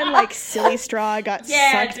on like silly straw got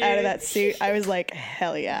sucked out of that suit. I was like,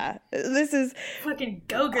 hell yeah. This is fucking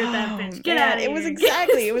Go-Gurt that bitch. Get out of here. It was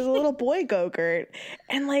it was a little boy Go-Gurt.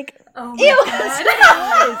 And like oh my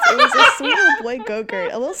God. It was a sweet little boy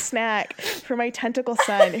Go-Gurt, a little snack for my tentacle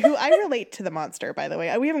son, who I relate to the monster, by the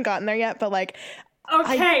way. We haven't gotten there yet, but like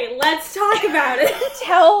okay, let's talk about it.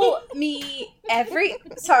 Tell me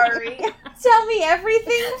Tell me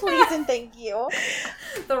everything, please and thank you.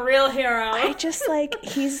 The real hero. I just like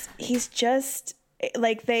he's just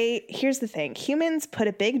like here's the thing. Humans put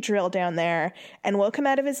a big drill down there and woke him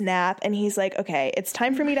out of his nap, and he's like, okay, it's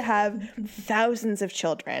time for me to have thousands of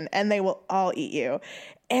children and they will all eat you.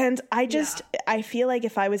 And I feel like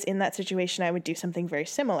if I was in that situation, I would do something very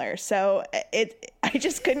similar. So I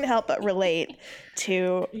just couldn't help but relate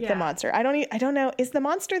to the monster. I don't know. Is the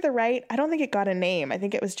monster I don't think it got a name. I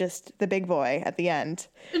think it was just the big boy at the end.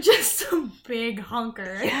 Just some big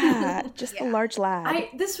hunker. Yeah, just a large lad.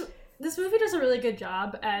 This movie does a really good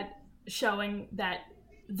job at showing that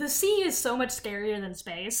the sea is so much scarier than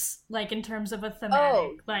space, like in terms of a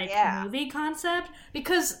thematic movie concept,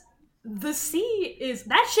 because the sea is,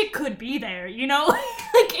 that shit could be there, you know?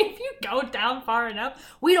 Like, if you go down far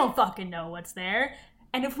enough, we don't fucking know what's there.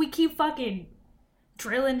 And if we keep fucking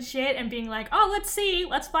drilling shit and being like, oh, let's see,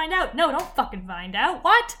 let's find out. No, don't fucking find out.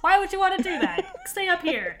 What? Why would you want to do that? Stay up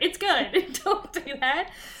here. It's good. Don't do that.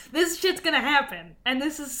 This shit's gonna happen. And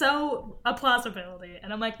this is so a plausibility.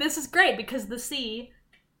 And I'm like, this is great because the sea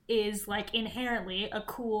is, like, inherently a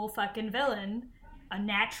cool fucking villain, a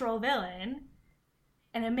natural villain.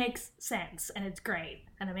 And it makes sense, and it's great,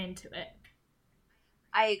 and I'm into it.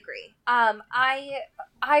 I agree.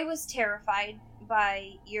 I was terrified by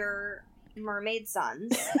your mermaid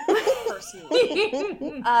sons,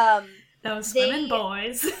 personally. Those swimming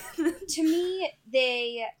boys. To me,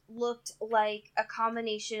 they looked like a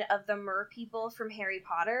combination of the mer people from Harry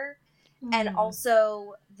Potter, and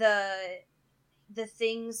also the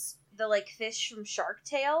things, the like fish from Shark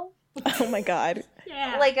Tale. Oh my god!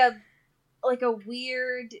 Yeah, like a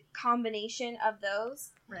weird combination of those.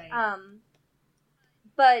 Right.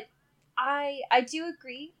 But I do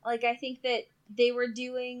agree. Like, I think that they were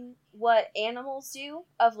doing what animals do,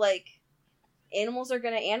 of like, animals are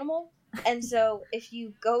gonna animal. And so if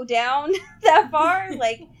you go down that far,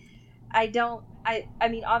 like, I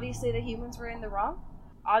mean, obviously the humans were in the wrong.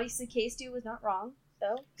 Obviously K-Stu was not wrong,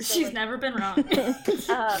 though. So, she's like, never been wrong.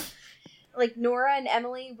 Like, Nora and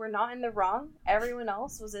Emily were not in the wrong. Everyone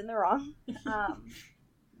else was in the wrong.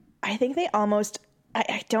 I think they almost,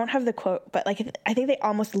 I don't have the quote, but like, I think they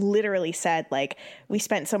almost literally said, like, we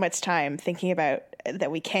spent so much time thinking about that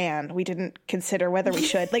we didn't consider whether we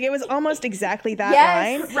should. Like, it was almost exactly that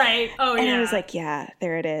line. Right. Oh, and yeah. I was like, yeah,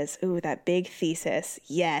 there it is. Ooh, that big thesis.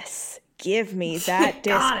 Yes. Give me that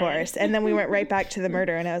discourse. And then we went right back to the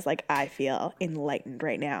murder, and I was like, I feel enlightened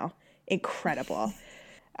right now. Incredible.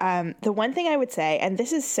 The one thing I would say, and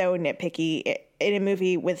this is so nitpicky in a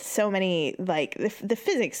movie with so many, like, the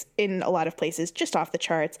physics in a lot of places just off the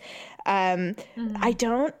charts. We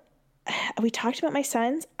talked about my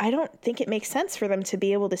sons. I don't think it makes sense for them to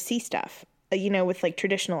be able to see stuff, with like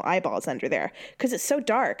traditional eyeballs under there, because it's so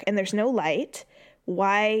dark and there's no light.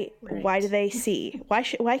 Why do they see?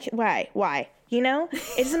 Why? You know?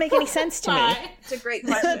 It doesn't make any sense to me. It's a great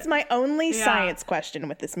question. That's my only science question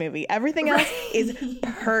with this movie. Everything else is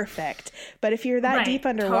perfect. But if you're that deep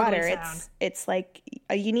underwater, totally it's like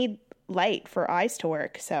you need light for eyes to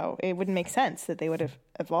work. So it wouldn't make sense that they would have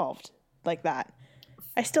evolved like that.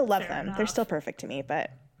 I still love them. enough. They're still perfect to me,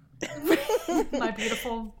 but my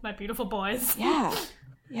beautiful boys.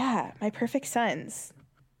 Yeah, my perfect sons.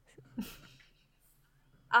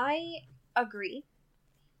 I agree.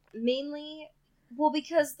 Mainly, well,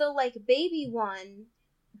 because the, like, baby one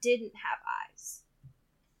didn't have eyes.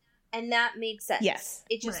 And that made sense. Yes.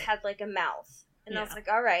 It just Right. had, like, a mouth. And I was Yeah. like,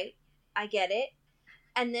 all right, I get it.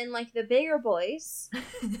 And then, like, the bigger boys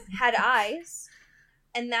had eyes.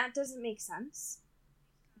 And that doesn't make sense.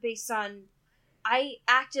 Based on, I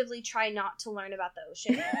actively try not to learn about the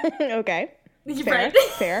ocean. Okay. Right.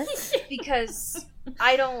 Fair. Because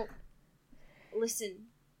I don't, listen,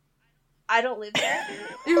 I don't live there.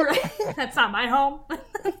 You're right. That's not my home.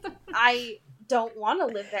 I don't want to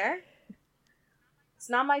live there. It's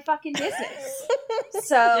not my fucking business.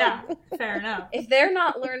 So Yeah, fair enough. if they're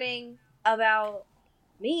not learning about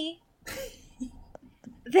me,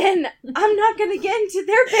 then I'm not going to get into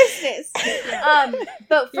their business.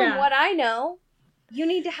 But from Yeah. what I know, you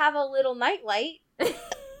need to have a little nightlight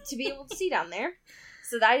to be able to see down there.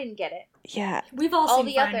 So I didn't get it. Yeah. We've all seen All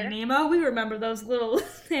the Finding other- Nemo. We remember those little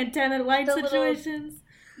antenna light The little- situations.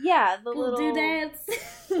 Yeah, the Little little doodads.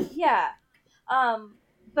 Yeah.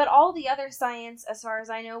 But all the other science, as far as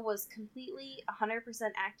I know, was completely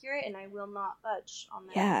 100% accurate, and I will not budge on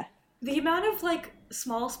that. Yeah. The amount of, like,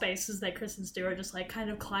 small spaces that Kristen Stewart just, like, kind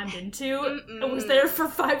of climbed into, Mm-mm. it was there for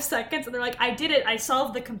 5 seconds, and they're like, I did it, I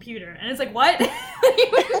solved the computer. And it's like, what?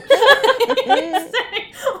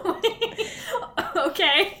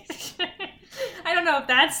 Okay. I don't know if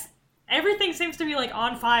that's... Everything seems to be, like,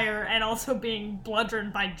 on fire and also being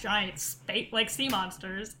bludgeoned by giant sea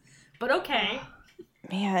monsters. But okay.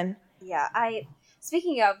 Man. Yeah,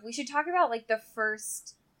 speaking of, we should talk about, like, the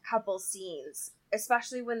first couple scenes,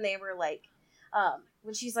 especially when they were, like,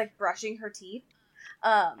 when she's, like, brushing her teeth,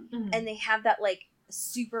 and they have that, like,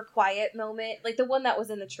 super quiet moment, like the one that was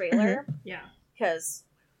in the trailer, Yeah. because,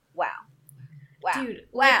 wow. Dude,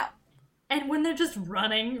 Wow. And when they're just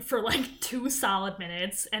running for like 2 solid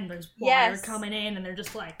minutes and there's water Yes. coming in and they're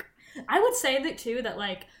just like, I would say that too, that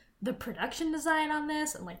like the production design on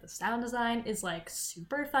this and like the sound design is like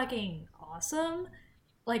super fucking awesome.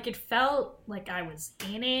 Like it felt like I was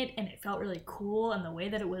in it and it felt really cool, and the way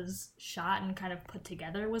that it was shot and kind of put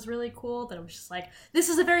together was really cool, that it was just like, this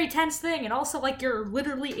is a very tense thing, and also like you're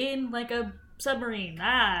literally in like a submarine.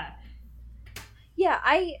 Yeah,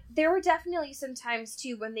 there were definitely some times,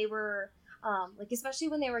 too, when they were, like, especially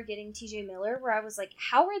when they were getting TJ Miller, where I was like,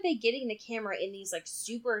 how are they getting the camera in these, like,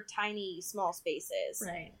 super tiny, small spaces?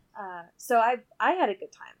 Right. So I had a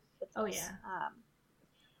good time with this. Oh, yeah.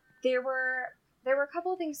 There were a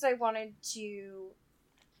couple of things that I wanted to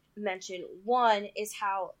mention. One is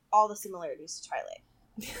how all the similarities to Twilight.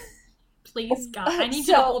 Please, God, I need you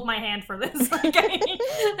to So- hold my hand for this. Okay?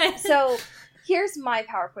 So here's my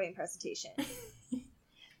PowerPoint presentation.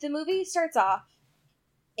 The movie starts off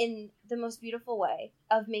in the most beautiful way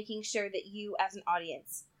of making sure that you, as an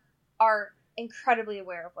audience, are incredibly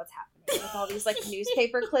aware of what's happening with all these, like,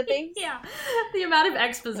 newspaper clippings. Yeah, the amount of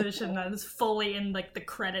exposition that is fully in like the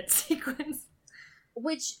credit sequence.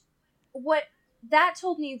 Which, what that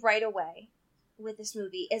told me right away with this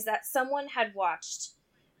movie is that someone had watched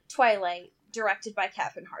Twilight, directed by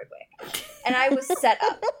Catherine Hardwicke. And I was set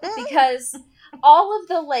up, because all of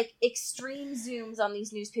the, like, extreme zooms on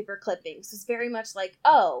these newspaper clippings was very much like,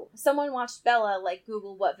 oh, someone watched Bella, like,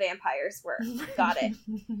 Google what vampires were. Got it.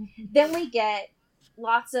 Then we get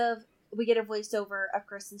a voiceover of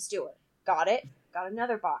Kristen Stewart. Got it. Got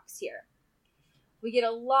another box here. We get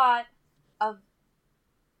a lot of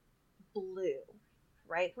blue,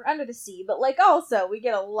 right? We're under the sea, but, like, also we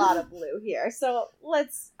get a lot of blue here. So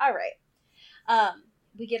all right.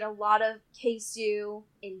 We get a lot of Keisu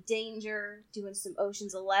in danger, doing some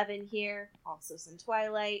Ocean's 11 here, also some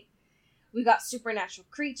Twilight. We got supernatural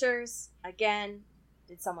creatures. Again,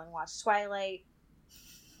 did someone watch Twilight?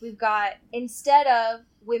 We've got, instead of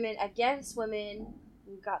women against women,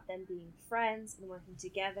 we've got them being friends and working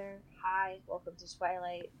together. Hi, welcome to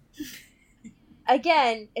Twilight.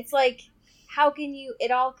 Again, it's like, how can you,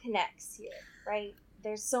 it all connects here, right?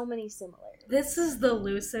 There's so many similarities. This is the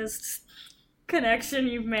loosest connection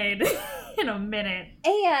you've made in a minute.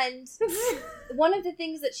 And one of the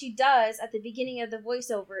things that she does at the beginning of the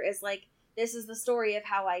voiceover is like, this is the story of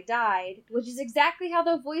how I died, which is exactly how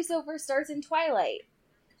the voiceover starts in Twilight.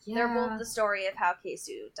 They're both the story of how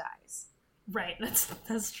Keisu dies. Right,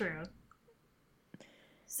 that's true.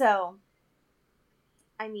 So,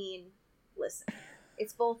 I mean, listen.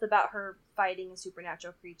 It's both about her fighting a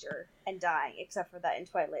supernatural creature and dying, except for that in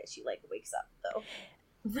Twilight she, like, wakes up, though.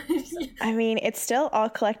 I mean, it's still all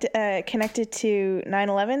connected to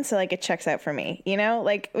 9/11, so, like, it checks out for me, you know?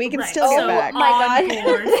 Like, we can still get back. Oh my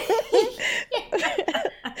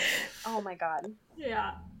god. Oh my god.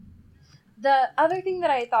 Yeah. The other thing that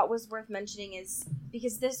I thought was worth mentioning is,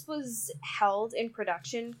 because this was held in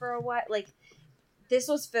production for a while, like, this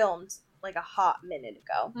was filmed, like, a hot minute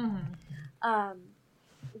ago. Mm-hmm.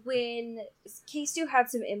 When Keisu had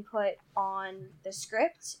some input on the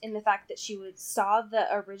script, in the fact that she saw the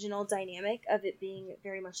original dynamic of it being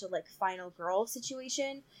very much a, like, final girl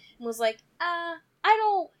situation, and was like, I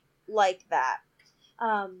don't like that.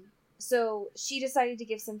 So she decided to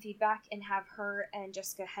give some feedback and have her and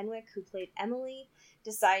Jessica Henwick, who played Emily,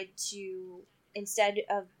 decide to, instead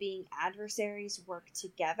of being adversaries, work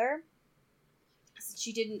together. So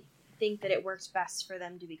she didn't think that it worked best for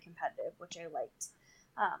them to be competitive, which I liked.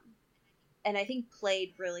 And I think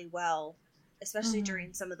played really well, especially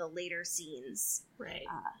during some of the later scenes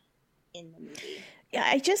in the movie. Yeah,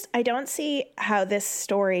 I don't see how this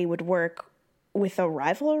story would work with a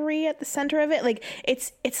rivalry at the center of it. Like,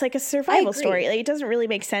 it's like a survival story. Like, it doesn't really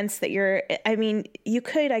make sense that I mean, you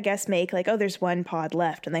could, I guess, make, like, oh, there's one pod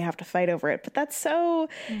left and they have to fight over it. But that's so,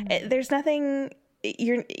 there's nothing,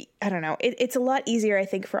 I don't know. It's a lot easier, I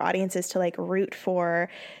think, for audiences to, like, root for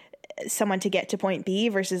someone to get to point B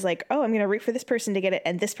versus, like, oh, I'm going to root for this person to get it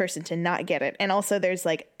and this person to not get it. And also there's,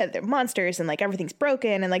 like, monsters and, like, everything's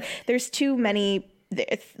broken and, like, there's too many,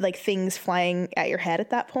 like, things flying at your head at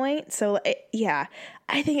that point. So, yeah,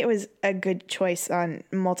 I think it was a good choice on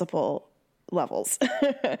multiple levels.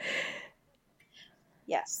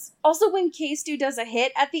 Yes. Also, when Keisu does a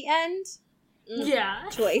hit at the end,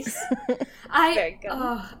 choice.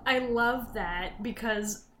 I love that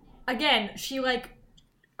because, again, she, like,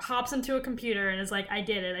 hops into a computer and is like, I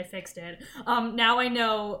did it, I fixed it. Now I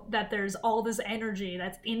know that there's all this energy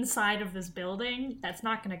that's inside of this building that's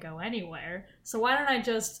not gonna go anywhere. So why don't I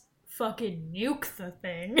just fucking nuke the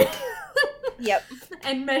thing? Yep.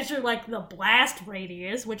 And measure, like, the blast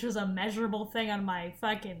radius, which was a measurable thing on my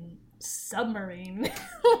fucking submarine.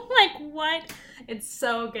 Like, what? It's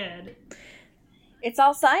so good. It's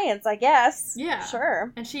all science, I guess. Yeah.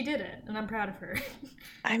 Sure. And she did it, and I'm proud of her.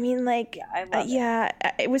 I mean, like, I love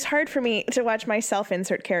it was hard for me to watch my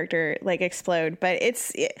self-insert character, like, explode, but it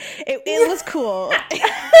was cool.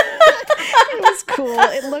 It was cool.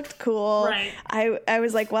 It looked cool. Right. I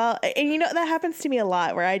was like, well, and you know, that happens to me a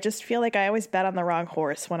lot, where I just feel like I always bet on the wrong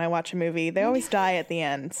horse when I watch a movie. They always die at the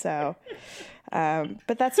end, so,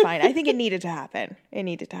 but that's fine. I think it needed to happen.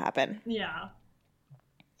 Yeah.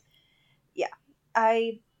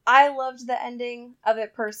 I loved the ending of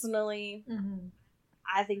it personally. Mm-hmm.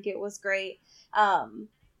 I think it was great. And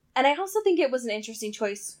I also think it was an interesting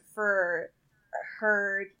choice for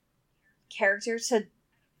her character to,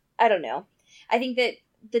 I don't know. I think that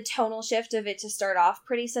the tonal shift of it to start off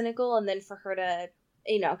pretty cynical and then for her to,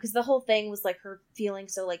 you know, because the whole thing was like her feeling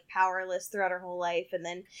so, like, powerless throughout her whole life and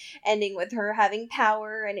then ending with her having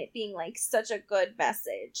power and it being, like, such a good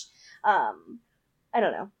message. I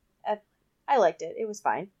don't know. I liked it. It was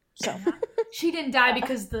fine. So she didn't die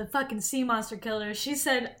because the fucking sea monster killed her. She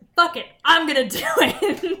said, fuck it, I'm gonna do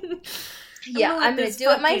it. I'm gonna do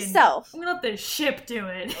it myself. I'm gonna let the ship do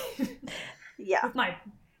it. Yeah. With my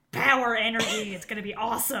power energy, it's gonna be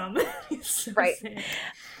awesome. So right. sick.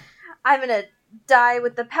 I'm gonna die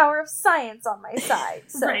with the power of science on my side.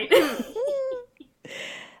 So. Right.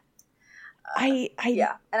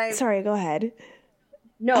 Sorry, go ahead.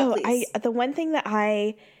 No, please. The one thing that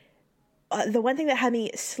had me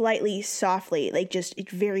slightly softly, like, just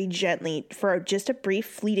very gently, for just a brief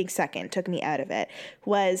fleeting second, took me out of it,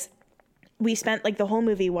 was we spent, like, the whole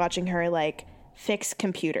movie watching her, like, fix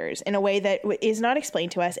computers in a way that is not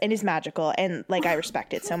explained to us and is magical, and, like, I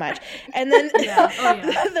respect it so much. And then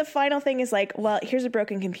the final thing is like, well, here's a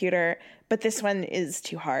broken computer, but this one is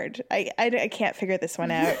too hard. I can't figure this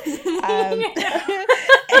one out.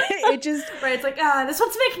 It just right. It's like, this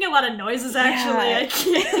one's making a lot of noises. Actually, yeah, I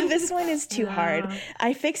can't. This one is too hard.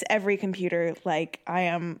 I fix every computer like I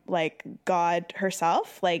am, like, God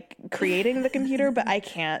herself, like, creating the computer, but I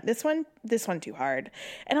can't. This one too hard.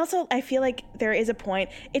 And also, I feel like there is a point.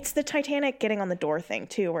 It's the Titanic getting on the door thing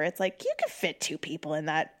too, where it's like you could fit two people in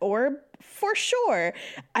that orb for sure.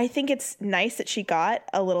 I think it's nice that she got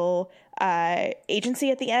a little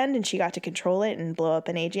agency at the end, and she got to control it and blow up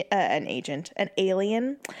an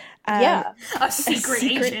alien. Yeah. A secret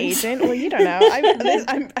agent. Well, you don't know.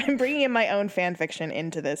 I'm bringing in my own fan fiction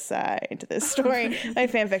into this story. My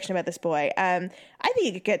fan fiction about this boy. I think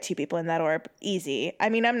you could get 2 people in that orb easy. I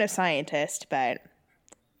mean, I'm no scientist, but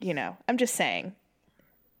I'm just saying.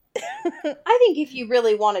 I think if you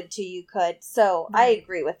really wanted to, you could. So I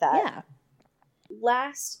agree with that. Yeah.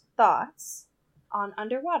 Last thoughts on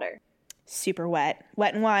Underwater. Super wet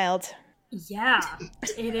and wild. Yeah,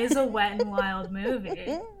 it is a wet and wild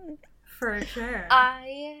movie. For sure.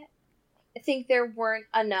 I think there weren't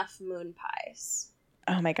enough moon pies.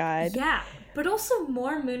 Oh my god. Yeah, but also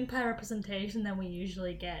more moon pie representation than we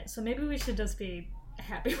usually get. So maybe we should just be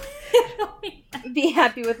happy with what we had. Be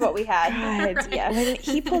happy with what we had. God. Yeah. When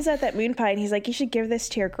he pulls out that moon pie and he's like, you should give this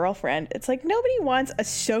to your girlfriend. It's like, nobody wants a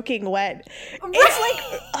soaking wet. It's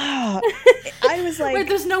like, oh. I was like... Wait,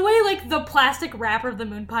 there's no way, like, the plastic wrapper of the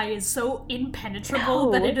moon pie is so impenetrable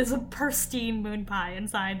that it is a pristine moon pie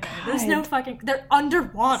inside there. There's no fucking... They're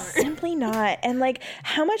underwater. Simply not. And, like,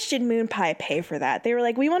 how much did Moon Pie pay for that? They were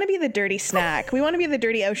like, we want to be the dirty snack. We want to be the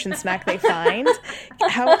dirty ocean snack they find.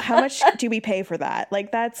 How much do we pay for that?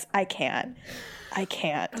 Like, I can't.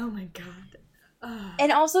 Oh my god.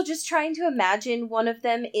 And also just trying to imagine one of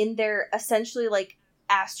them in their essentially like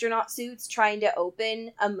astronaut suits trying to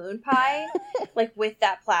open a moon pie, like with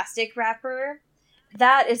that plastic wrapper.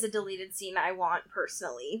 That is a deleted scene I want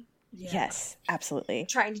personally. Yeah. Yes, absolutely.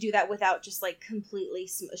 Trying to do that without just like completely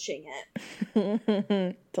smushing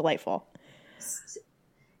it. Delightful.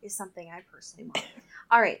 Is something I personally want.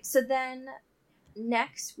 All right, so then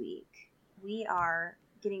next week we are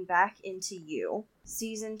getting back into You,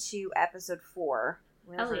 season 2, episode 4.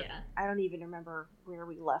 Hell yeah. I don't even remember where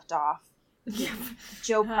we left off. Yeah.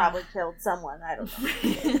 Joe probably killed someone. I don't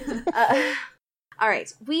know. All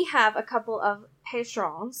right, we have a couple of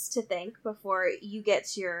patrons to thank before you get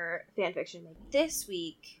to your fanfiction. This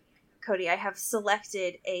week, Cody, I have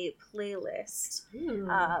selected a playlist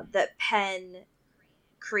that Penn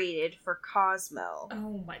created for Cosmo.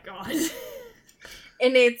 Oh my god.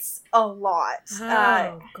 And it's a lot.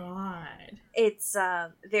 Oh god. It's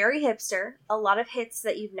very hipster. A lot of hits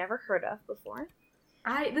that you've never heard of before.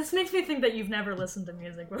 This makes me think that you've never listened to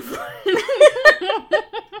music before.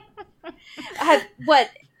 What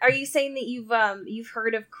are you saying that you've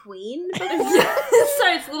heard of Queen before?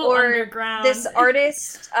 Sorry, it's a little or underground. This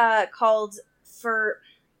artist called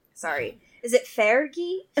is it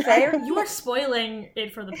Fergie? You are spoiling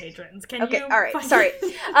it for the patrons. Can okay, you? All right, sorry.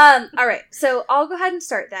 All right, so I'll go ahead and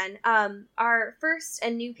start then. Our first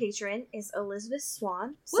and new patron is Elizabeth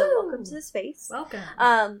Swan. So Woo! welcome to the space. Welcome.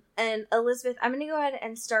 And Elizabeth, I'm going to go ahead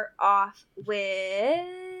and start off with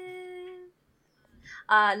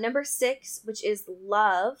number 6, which is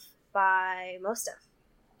Love by Mostaf.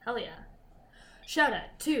 Hell yeah. Shout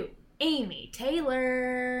out to Amy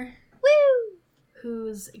Taylor. Woo!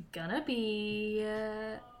 Who's gonna be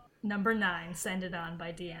number 9, Send It On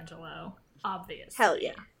by D'Angelo. Obviously. Hell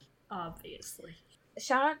yeah. Obviously.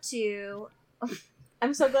 Shout out to...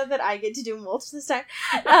 I'm so glad that I get to do Mulch this time.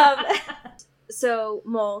 So,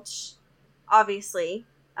 Mulch, obviously,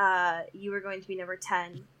 you were going to be number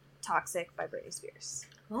 10, Toxic by Britney Spears.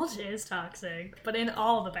 Mulch is toxic, but in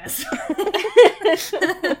all the best ways.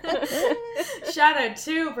 Shout out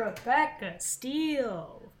to Rebecca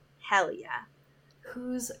Steele. Hell yeah.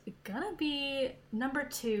 Who's gonna be number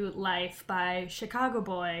 2, Life by Chicago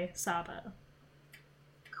boy Saba.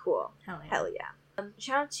 Cool. Hell yeah. Hell yeah.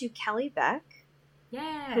 Shout out to Kelly Beck,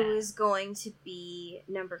 Yeah. who is going to be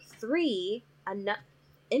number 3.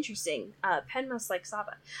 Interesting. Penn must like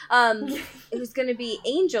Saba. Who's going to be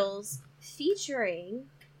Angels featuring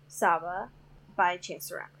Saba by Chance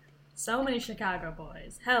the Rapper. So many Chicago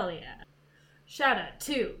boys. Hell yeah. Shout out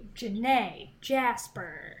to Janae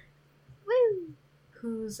Jasper. Woo!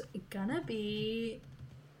 Who's gonna be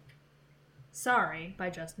Sorry by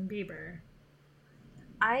Justin Bieber.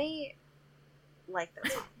 I like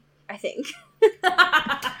that song, I think.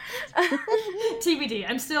 TBD.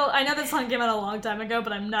 I know that song came out a long time ago,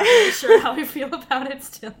 but I'm not really sure how I feel about it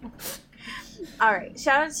still. Alright,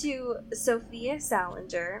 shout out to Sophia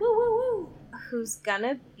Salinger, Woo woo woo. who's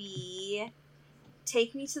gonna be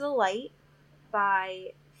Take Me to the Light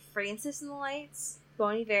by Francis and the Lights,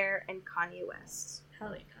 Bon Iver, and Kanye West.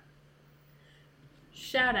 Hell yeah.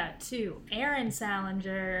 Shout out to Aaron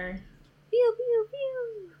Salinger, Pew, pew,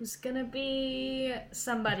 pew. who's gonna be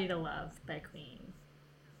Somebody to Love by Queen.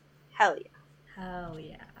 Hell yeah. Hell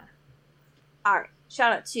yeah. Alright,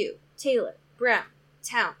 shout out to Taylor, Brown,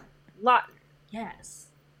 Town, Lawton. Yes.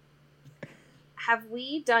 Have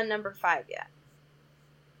we done number 5 yet?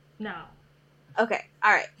 No. Okay,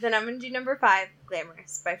 alright. Then I'm gonna do number 5,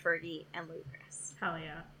 Glamorous by Fergie and Ludacris. Hell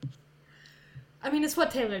yeah. I mean, it's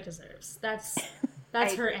what Taylor deserves. That's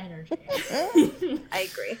her energy. I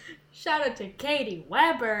agree. Shout out to Katie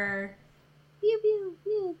Weber. Pew, pew,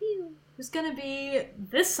 pew, pew. Who's gonna be...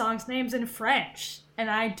 This song's name's in French. And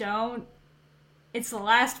I don't... It's the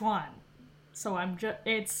last one. So I'm just...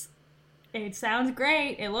 It sounds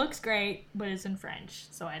great. It looks great. But it's in French.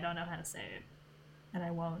 So I don't know how to say it. And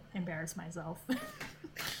I won't embarrass myself.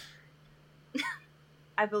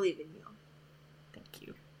 I believe in you. Thank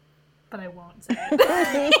you. But I won't say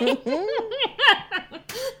it.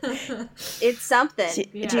 It's something. Do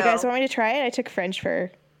you guys want me to try it? I took French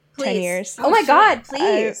for 10 years. Oh my God,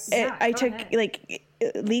 please. I go took ahead. like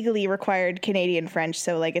legally required Canadian French,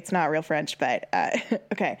 so like it's not real French, but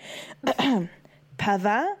okay.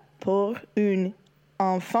 Pavin pour une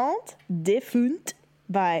enfant défunte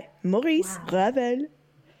by Maurice Ravel.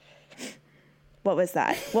 What was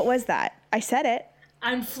that? I said it.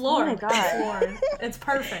 I'm floored. Oh my God. Floored. It's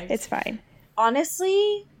perfect. It's fine.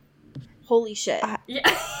 Honestly, holy shit.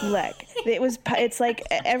 Yeah. Look, it's like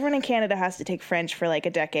everyone in Canada has to take French for like a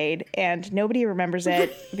decade, and nobody remembers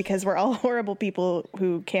it because we're all horrible people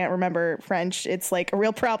who can't remember French. It's like a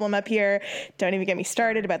real problem up here. Don't even get me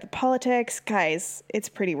started about the politics. Guys, it's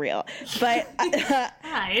pretty real. But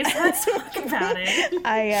Guys, let's talk about it.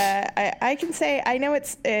 I can say I know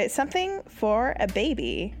it's something for a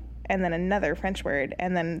baby, and then another French word,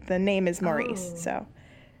 and then the name is Maurice. So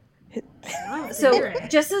So,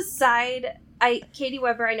 just a side, Katie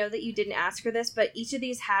Weber, I know that you didn't ask her this, but each of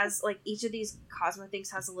these Cosmo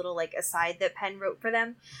things has a little, like, aside that Penn wrote for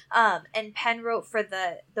them. And Penn wrote for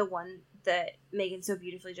the one that Megan so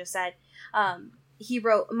beautifully just said. He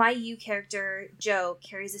wrote, my you character, Joe,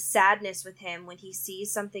 carries a sadness with him when he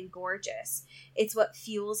sees something gorgeous. It's what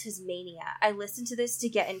fuels his mania. I listened to this to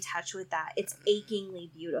get in touch with that. It's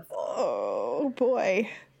achingly beautiful. oh boy.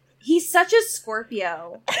 He's such a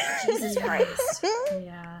Scorpio. Jesus Christ.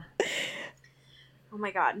 Yeah. Oh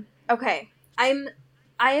my God. Okay. I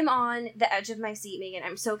am on the edge of my seat, Megan.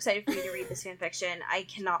 I'm so excited for you to read this fanfiction. I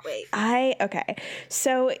cannot wait. Okay.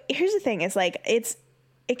 So here's the thing: is like it's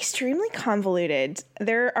extremely convoluted.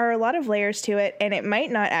 There are a lot of layers to it, and it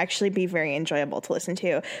might not actually be very enjoyable to listen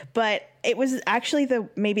to. But it was actually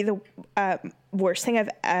maybe the worst thing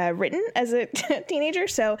I've written as a teenager.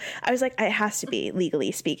 So I was like, it has to be,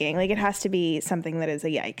 legally speaking, like it has to be something that is a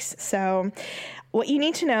yikes. So what you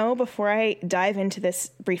need to know before I dive into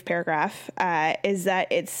this brief paragraph is that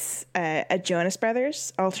it's a Jonas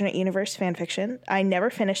Brothers alternate universe fan fiction. I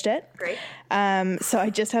never finished it. Great. So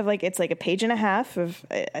I just have it's like a page and a half of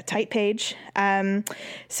a tight page.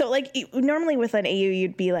 So like normally with an AU,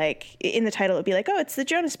 you'd be like, in the title, it'd be like, oh, it's the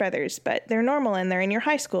Jonas Brothers, but they're normal and they're in your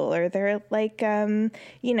high school, or they're like,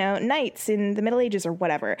 knights in the Middle Ages or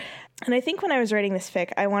whatever. And I think when I was writing this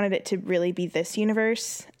fic, I wanted it to really be this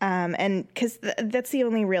universe. And because that's the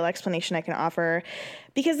only real explanation I can offer.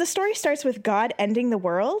 Because the story starts with God ending the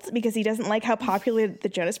world because he doesn't like how popular the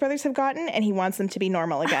Jonas Brothers have gotten and he wants them to be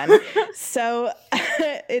normal again. So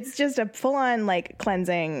it's just a full-on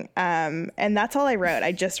cleansing. And that's all I wrote.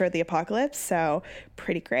 I just wrote the apocalypse. So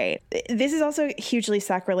pretty great. This is also hugely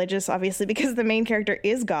sacrilegious, obviously, because the main character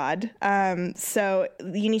is God. So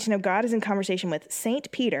you need to know God is in conversation with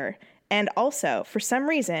Saint Peter. And also, for some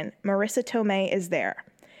reason, Marissa Tomei is there.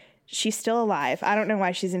 She's still alive. I don't know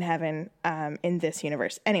why she's in heaven in this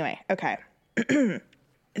universe. Anyway, okay.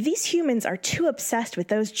 These humans are too obsessed with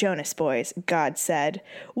those Jonas boys, God said.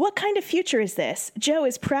 What kind of future is this? Joe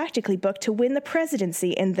is practically booked to win the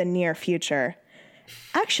presidency in the near future.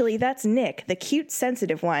 Actually, that's Nick, the cute,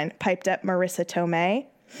 sensitive one, piped up Marissa Tomei.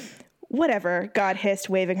 Whatever, God hissed,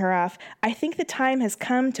 waving her off. I think the time has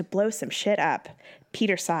come to blow some shit up.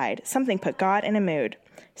 Peter sighed. Something put God in a mood.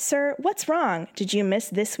 Sir, what's wrong? Did you miss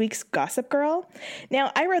this week's Gossip Girl?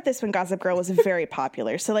 Now, I wrote this when Gossip Girl was very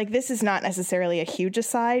popular, so this is not necessarily a huge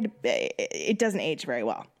aside. It doesn't age very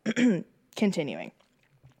well. Continuing.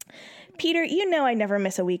 Peter, you know I never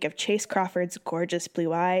miss a week of Chase Crawford's gorgeous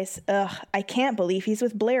blue eyes. Ugh, I can't believe he's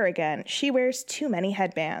with Blair again. She wears too many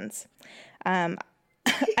headbands.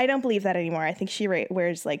 I don't believe that anymore. I think she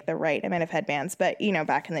wears the right amount of headbands, but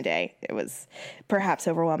back in the day, it was perhaps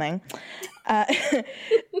overwhelming.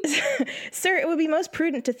 Sir, it would be most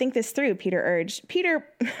prudent to think this through, Peter urged. Peter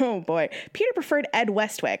preferred Ed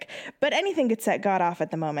Westwick, but anything could set God off at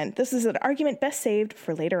the moment. This is an argument best saved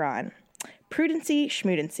for later on. Prudency,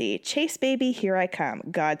 schmudency, Chase baby, here I come,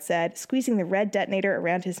 God said, squeezing the red detonator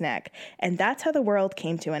around his neck. And that's how the world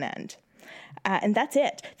came to an end. And that's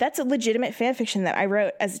it. That's a legitimate fan fiction that I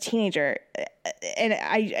wrote as a teenager. And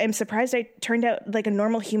I am surprised I turned out like a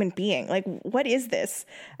normal human being. Like, what is this?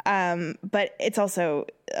 But it's also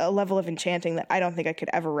a level of enchanting that I don't think I could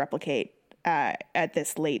ever replicate at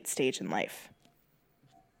this late stage in life.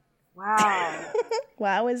 Wow.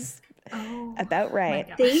 Wow is about right.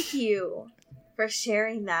 Thank you for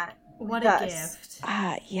sharing that. What a gift.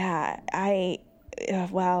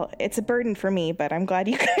 Well, it's a burden for me, but I'm glad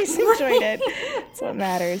you guys enjoyed it. That's what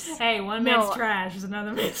matters. Hey, one man's trash is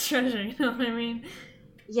another man's treasure, you know what I mean?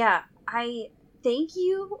 Yeah, I thank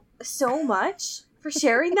you so much for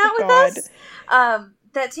sharing that with us.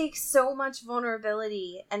 That takes so much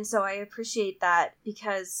vulnerability, and so I appreciate that,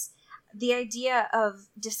 because the idea of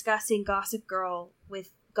discussing Gossip Girl with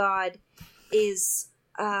God is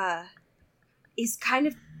kind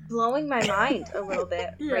of blowing my mind a little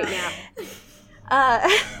bit right now.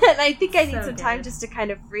 And I think I need some time just to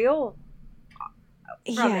kind of reel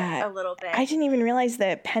from it a little bit. I didn't even realize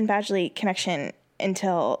the Penn Badgley connection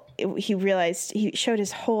until he realized he showed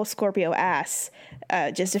his whole Scorpio ass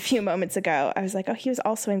just a few moments ago. I was like, oh, he was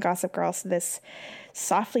also in Gossip Girl, so this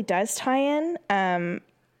softly does tie in.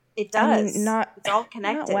 It does. I mean, it's all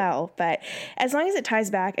connected. Not well, but as long as it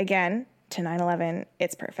ties back, again, to 9/11,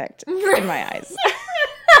 it's perfect in my eyes.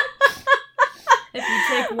 If you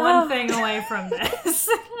take one thing away from this.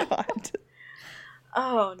 God.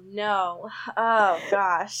 Oh, no. Oh,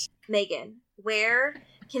 gosh. Megan, where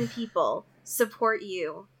can people support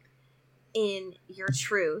you in your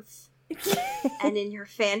truth and in your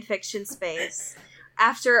fan fiction space?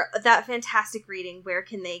 After that fantastic reading, where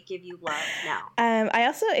can they give you love now? I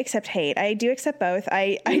also accept hate. I do accept both.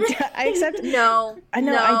 I accept No.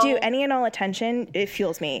 I do. Any and all attention, it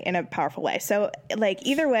fuels me in a powerful way. So, like,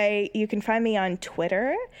 either way, you can find me on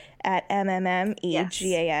Twitter at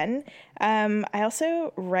MMMEGAN. I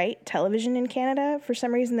also write television in Canada. For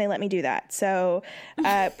some reason, they let me do that. So,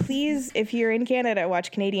 please, if you're in Canada,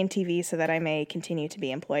 watch Canadian TV so that I may continue to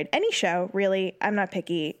be employed. Any show, really. I'm not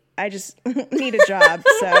picky. I just need a job,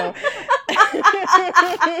 so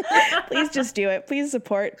please just do it. Please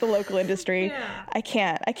support the local industry. Yeah. I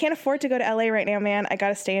can't afford to go to LA right now, man. I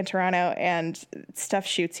gotta stay in Toronto, and stuff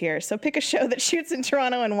shoots here. So pick a show that shoots in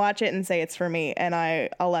Toronto and watch it and say it's for me, and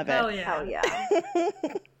I'll love it. Hell yeah.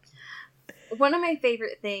 One of my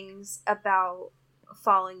favorite things about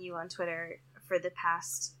following you on Twitter for the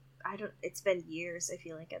past, it's been years, I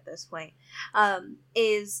feel like, at this point,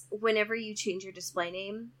 is whenever you change your display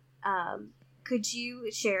name, could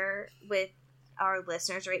you share with our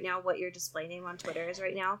listeners right now what your display name on Twitter is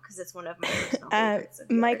right now? Because it's one of my personal favorites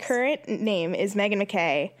of my yours. current name is Megan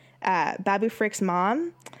McKay, Babu Frick's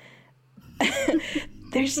mom.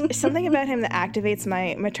 There's something about him that activates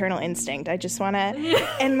my maternal instinct. I just want to...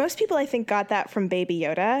 And most people, I think, got that from Baby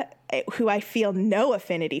Yoda, who I feel no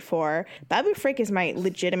affinity for. Babu Frick is my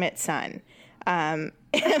legitimate son. And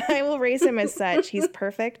I will raise him as such. He's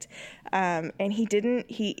perfect. And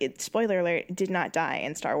spoiler alert, did not die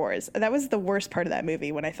in Star Wars. That was the worst part of that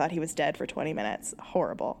movie, when I thought he was dead for 20 minutes.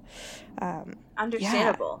 Horrible.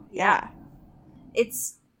 Understandable. Yeah.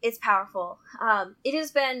 It's powerful. It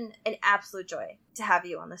has been an absolute joy to have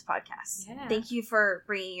you on this podcast. Yeah. Thank you for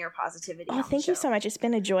bringing your positivity. Oh, thank you so much. It's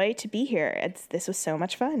been a joy to be here. This was so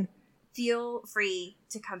much fun. Feel free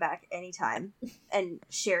to come back anytime and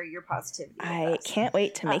share your positivity with I us. can't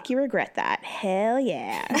wait to make you regret that. Hell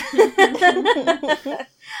yeah.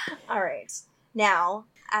 All right. Now,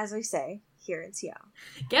 as we say here in Seattle,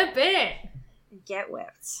 Get bit. get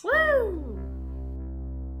whipped. Woo!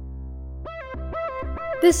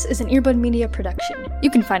 This is an Earbud Media production.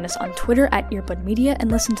 You can find us on Twitter at Earbud Media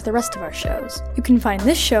and listen to the rest of our shows. You can find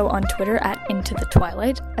this show on Twitter at Into the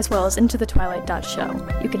Twilight, as well as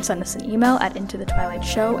intothetwilight.show. You can send us an email at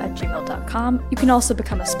intothetwilightshow@gmail.com. You can also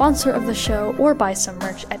become a sponsor of the show or buy some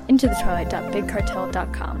merch at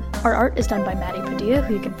intothetwilight.bigcartel.com. Our art is done by Maddie Padilla,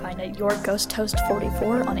 who you can find at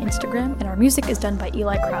YourGhostHost44 on Instagram, and our music is done by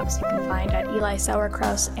Eli Krause, who you can find at Eli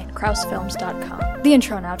Sauerkraus and KrausFilms.com. The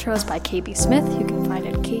intro and outro is by KB Smith, who you can find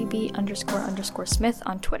at KB__Smith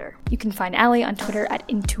on Twitter. You can find Allie on Twitter at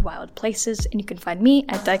Into Wild Places, and you can find me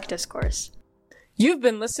at Dyke Discourse. You've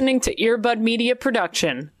been listening to Earbud Media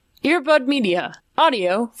Production. Earbud Media.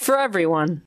 Audio for everyone.